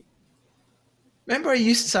true. Remember,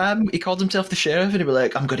 Sam. He called himself the sheriff, and he'd be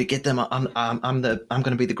like, "I'm going to get them. I'm going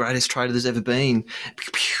to be the greatest traitor there's ever been."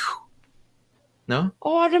 Pew, pew. No.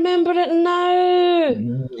 Oh, I remember it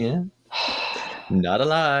now. Yeah. Not a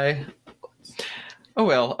lie. Oh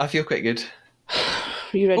well, I feel quite good.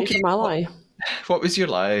 Are you ready for my lie? What was your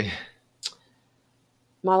lie?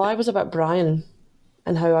 My lie was about Brian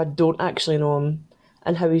and how I don't actually know him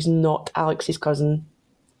and how he's not Alex's cousin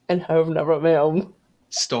and how I've never met him.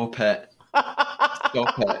 Stop it.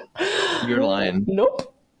 Stop it. You're lying.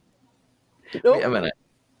 Nope. Wait a minute.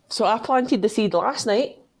 So I planted the seed last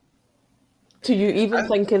night to you even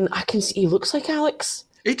thinking, I can see he looks like Alex.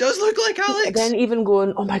 He does look like Alex. And then even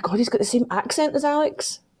going, oh my God, he's got the same accent as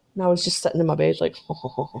Alex. And I was just sitting in my bed like,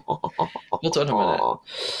 Hold on a minute.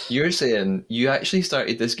 You're saying you actually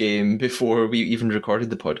started this game before we even recorded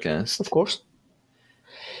the podcast. Of course.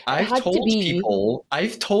 I've told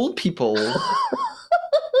people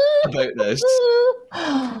about this.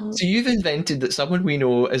 So you've invented that someone we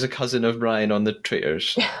know is a cousin of Brian on the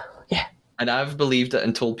Traitors. Yeah. And I've believed it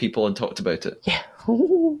and told people and talked about it. Yeah.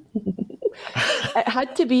 It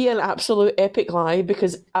had to be an absolute epic lie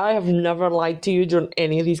because I have never lied to you during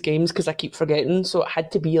any of these games because I keep forgetting. So it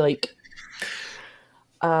had to be like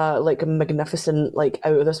a magnificent, like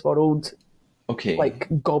out of this world, Okay. like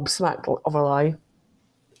gobsmacked of a lie.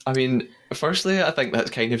 I mean, firstly, I think that's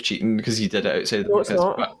kind of cheating because you did it outside the No, it's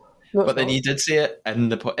podcast. not. But then you did say it in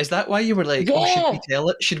the podcast. Is that why you were like, Yeah. oh, should we tell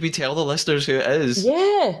it? Should we tell the listeners who it is?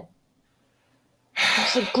 Yeah. I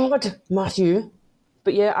was like, God, Matthew.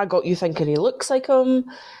 But yeah, I got you thinking he looks like him.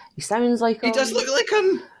 He sounds like him. He does look like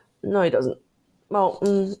him. No, he doesn't.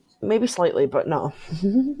 Well, maybe slightly, but no.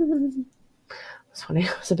 It's funny.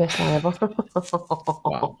 It's the best lie ever.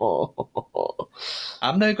 Wow.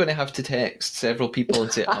 I'm now going to have to text several people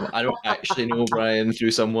and say, I don't actually know Brian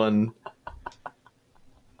through someone.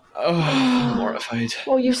 Oh, I'm mortified.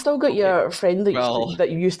 Well, you've still got your friend that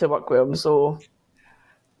you used to work with him, so...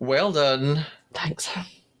 Well done. Thanks.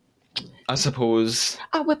 I suppose.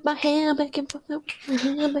 I whip my hair back and forth. Do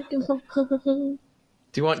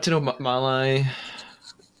you want to know my lie?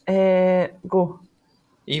 Go.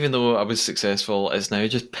 Even though I was successful, it's now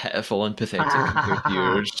just pitiful and pathetic compared to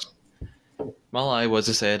yours. My lie was,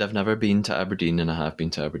 I said, I've never been to Aberdeen and I have been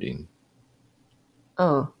to Aberdeen.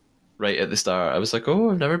 Oh. Right at the start, I was like,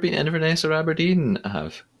 oh, I've never been to Inverness or Aberdeen. I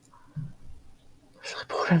have. It's really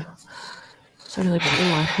boring. It's a really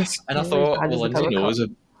boring lie. And I thought, well, Lindsay knows.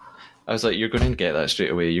 I was like, you're going to get that straight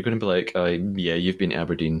away. You're going to be like, yeah, you've been to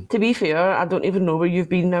Aberdeen. To be fair, I don't even know where you've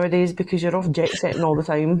been nowadays because you're off jet setting all the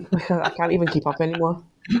time. I can't even keep up anymore.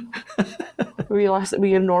 Were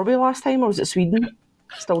you in Norway last time or was it Sweden?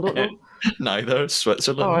 Still don't know. Neither.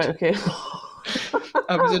 Switzerland. All right, okay.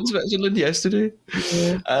 I was in Switzerland yesterday.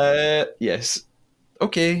 Yeah. Yes.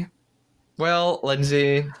 Okay. Well,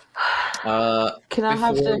 Lindsay. Can I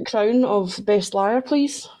have the crown of best liar,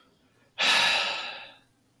 please?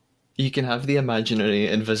 You can have the imaginary,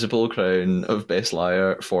 invisible crown of best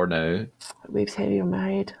liar for now. We've said you're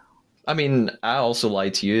married. I mean, I also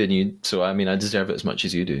lied to you, so I deserve it as much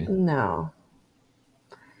as you do. No.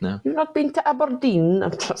 No? You've not been to Aberdeen?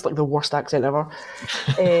 That's like the worst accent ever.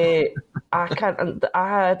 I can't. I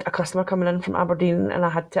had a customer coming in from Aberdeen and I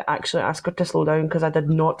had to actually ask her to slow down because I did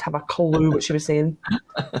not have a clue what she was saying.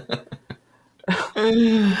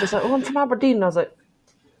 She was like, oh, I'm from Aberdeen. And I was like,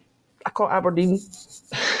 I caught Aberdeen.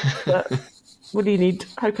 But what do you need?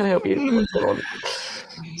 How can I help you? What's going on?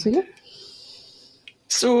 So, yeah.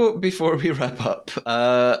 So, before we wrap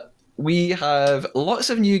up, we have lots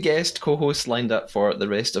of new guest co-hosts lined up for the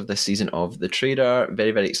rest of this season of The Trader.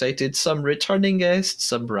 Very, very excited. Some returning guests,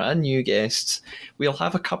 some brand new guests. We'll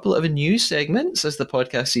have a couple of new segments as the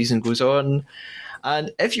podcast season goes on.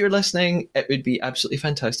 And if you're listening, it would be absolutely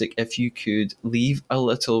fantastic if you could leave a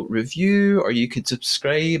little review, or you could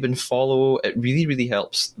subscribe and follow. It really, really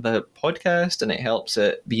helps the podcast, and it helps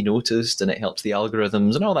it be noticed, and it helps the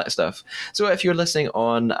algorithms and all that stuff. So if you're listening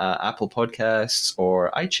on Apple Podcasts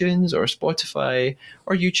or iTunes or Spotify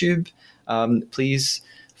or YouTube, please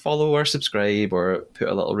follow or subscribe or put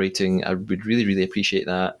a little rating. I would really, really appreciate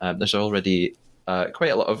that. There's already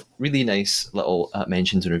quite a lot of really nice little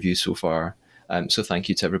mentions and reviews so far. So thank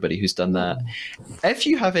you to everybody who's done that. If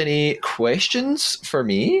you have any questions for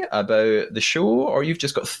me about the show, or you've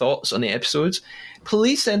just got thoughts on the episodes,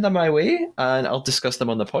 please send them my way and I'll discuss them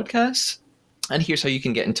on the podcast. And here's how you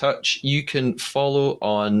can get in touch. You can follow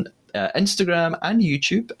on Instagram and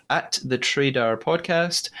YouTube at the Traidar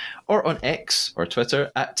Podcast, or on X or Twitter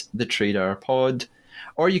at the Traidar Pod.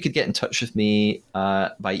 Or you could get in touch with me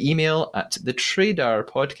by email at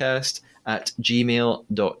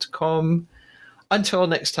thetraidarpodcast@gmail.com. Until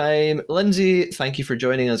next time, Lindsay, thank you for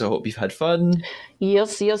joining us. I hope you've had fun.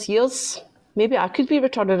 Yes. Maybe I could be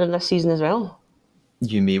returning in this season as well.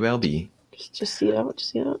 You may well be. Just see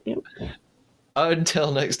that. Yep.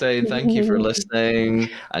 Until next time, thank you for listening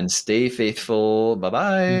and stay faithful.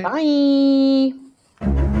 Bye-bye. Bye.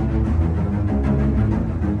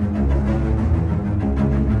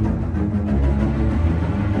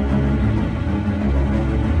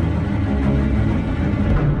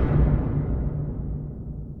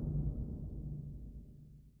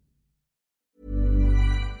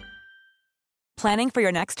 Planning for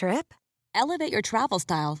your next trip? Elevate your travel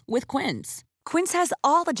style with Quince. Quince has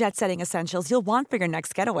all the jet-setting essentials you'll want for your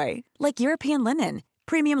next getaway, like European linen,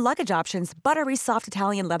 premium luggage options, buttery soft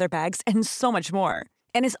Italian leather bags, and so much more.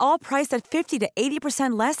 And is all priced at 50 to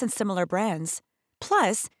 80% less than similar brands.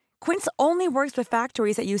 Plus, Quince only works with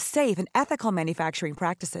factories that use safe and ethical manufacturing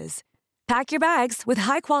practices. Pack your bags with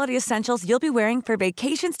high-quality essentials you'll be wearing for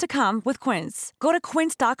vacations to come with Quince. Go to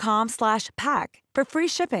quince.com/pack for free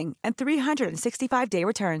shipping and 365-day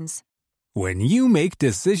returns. When you make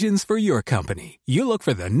decisions for your company, you look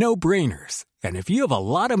for the no-brainers. And if you have a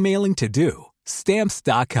lot of mailing to do,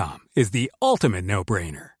 Stamps.com is the ultimate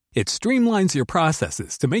no-brainer. It streamlines your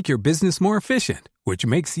processes to make your business more efficient, which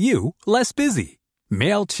makes you less busy.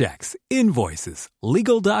 Mail checks, invoices,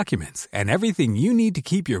 legal documents, and everything you need to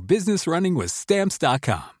keep your business running with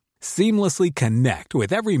Stamps.com. Seamlessly connect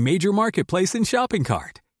with every major marketplace and shopping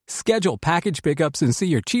cart. Schedule package pickups and see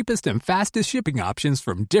your cheapest and fastest shipping options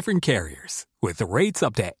from different carriers, with rates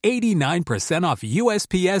up to 89% off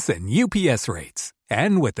USPS and UPS rates.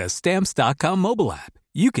 And with the Stamps.com mobile app,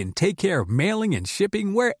 you can take care of mailing and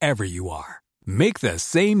shipping wherever you are. Make the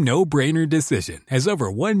same no-brainer decision as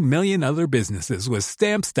over 1 million other businesses with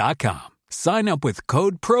Stamps.com. Sign up with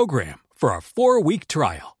code PROGRAM for a 4-week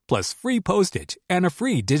trial, plus free postage and a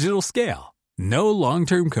free digital scale. No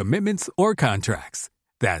long-term commitments or contracts.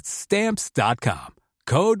 That's Stamps.com.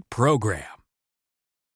 Code PROGRAM.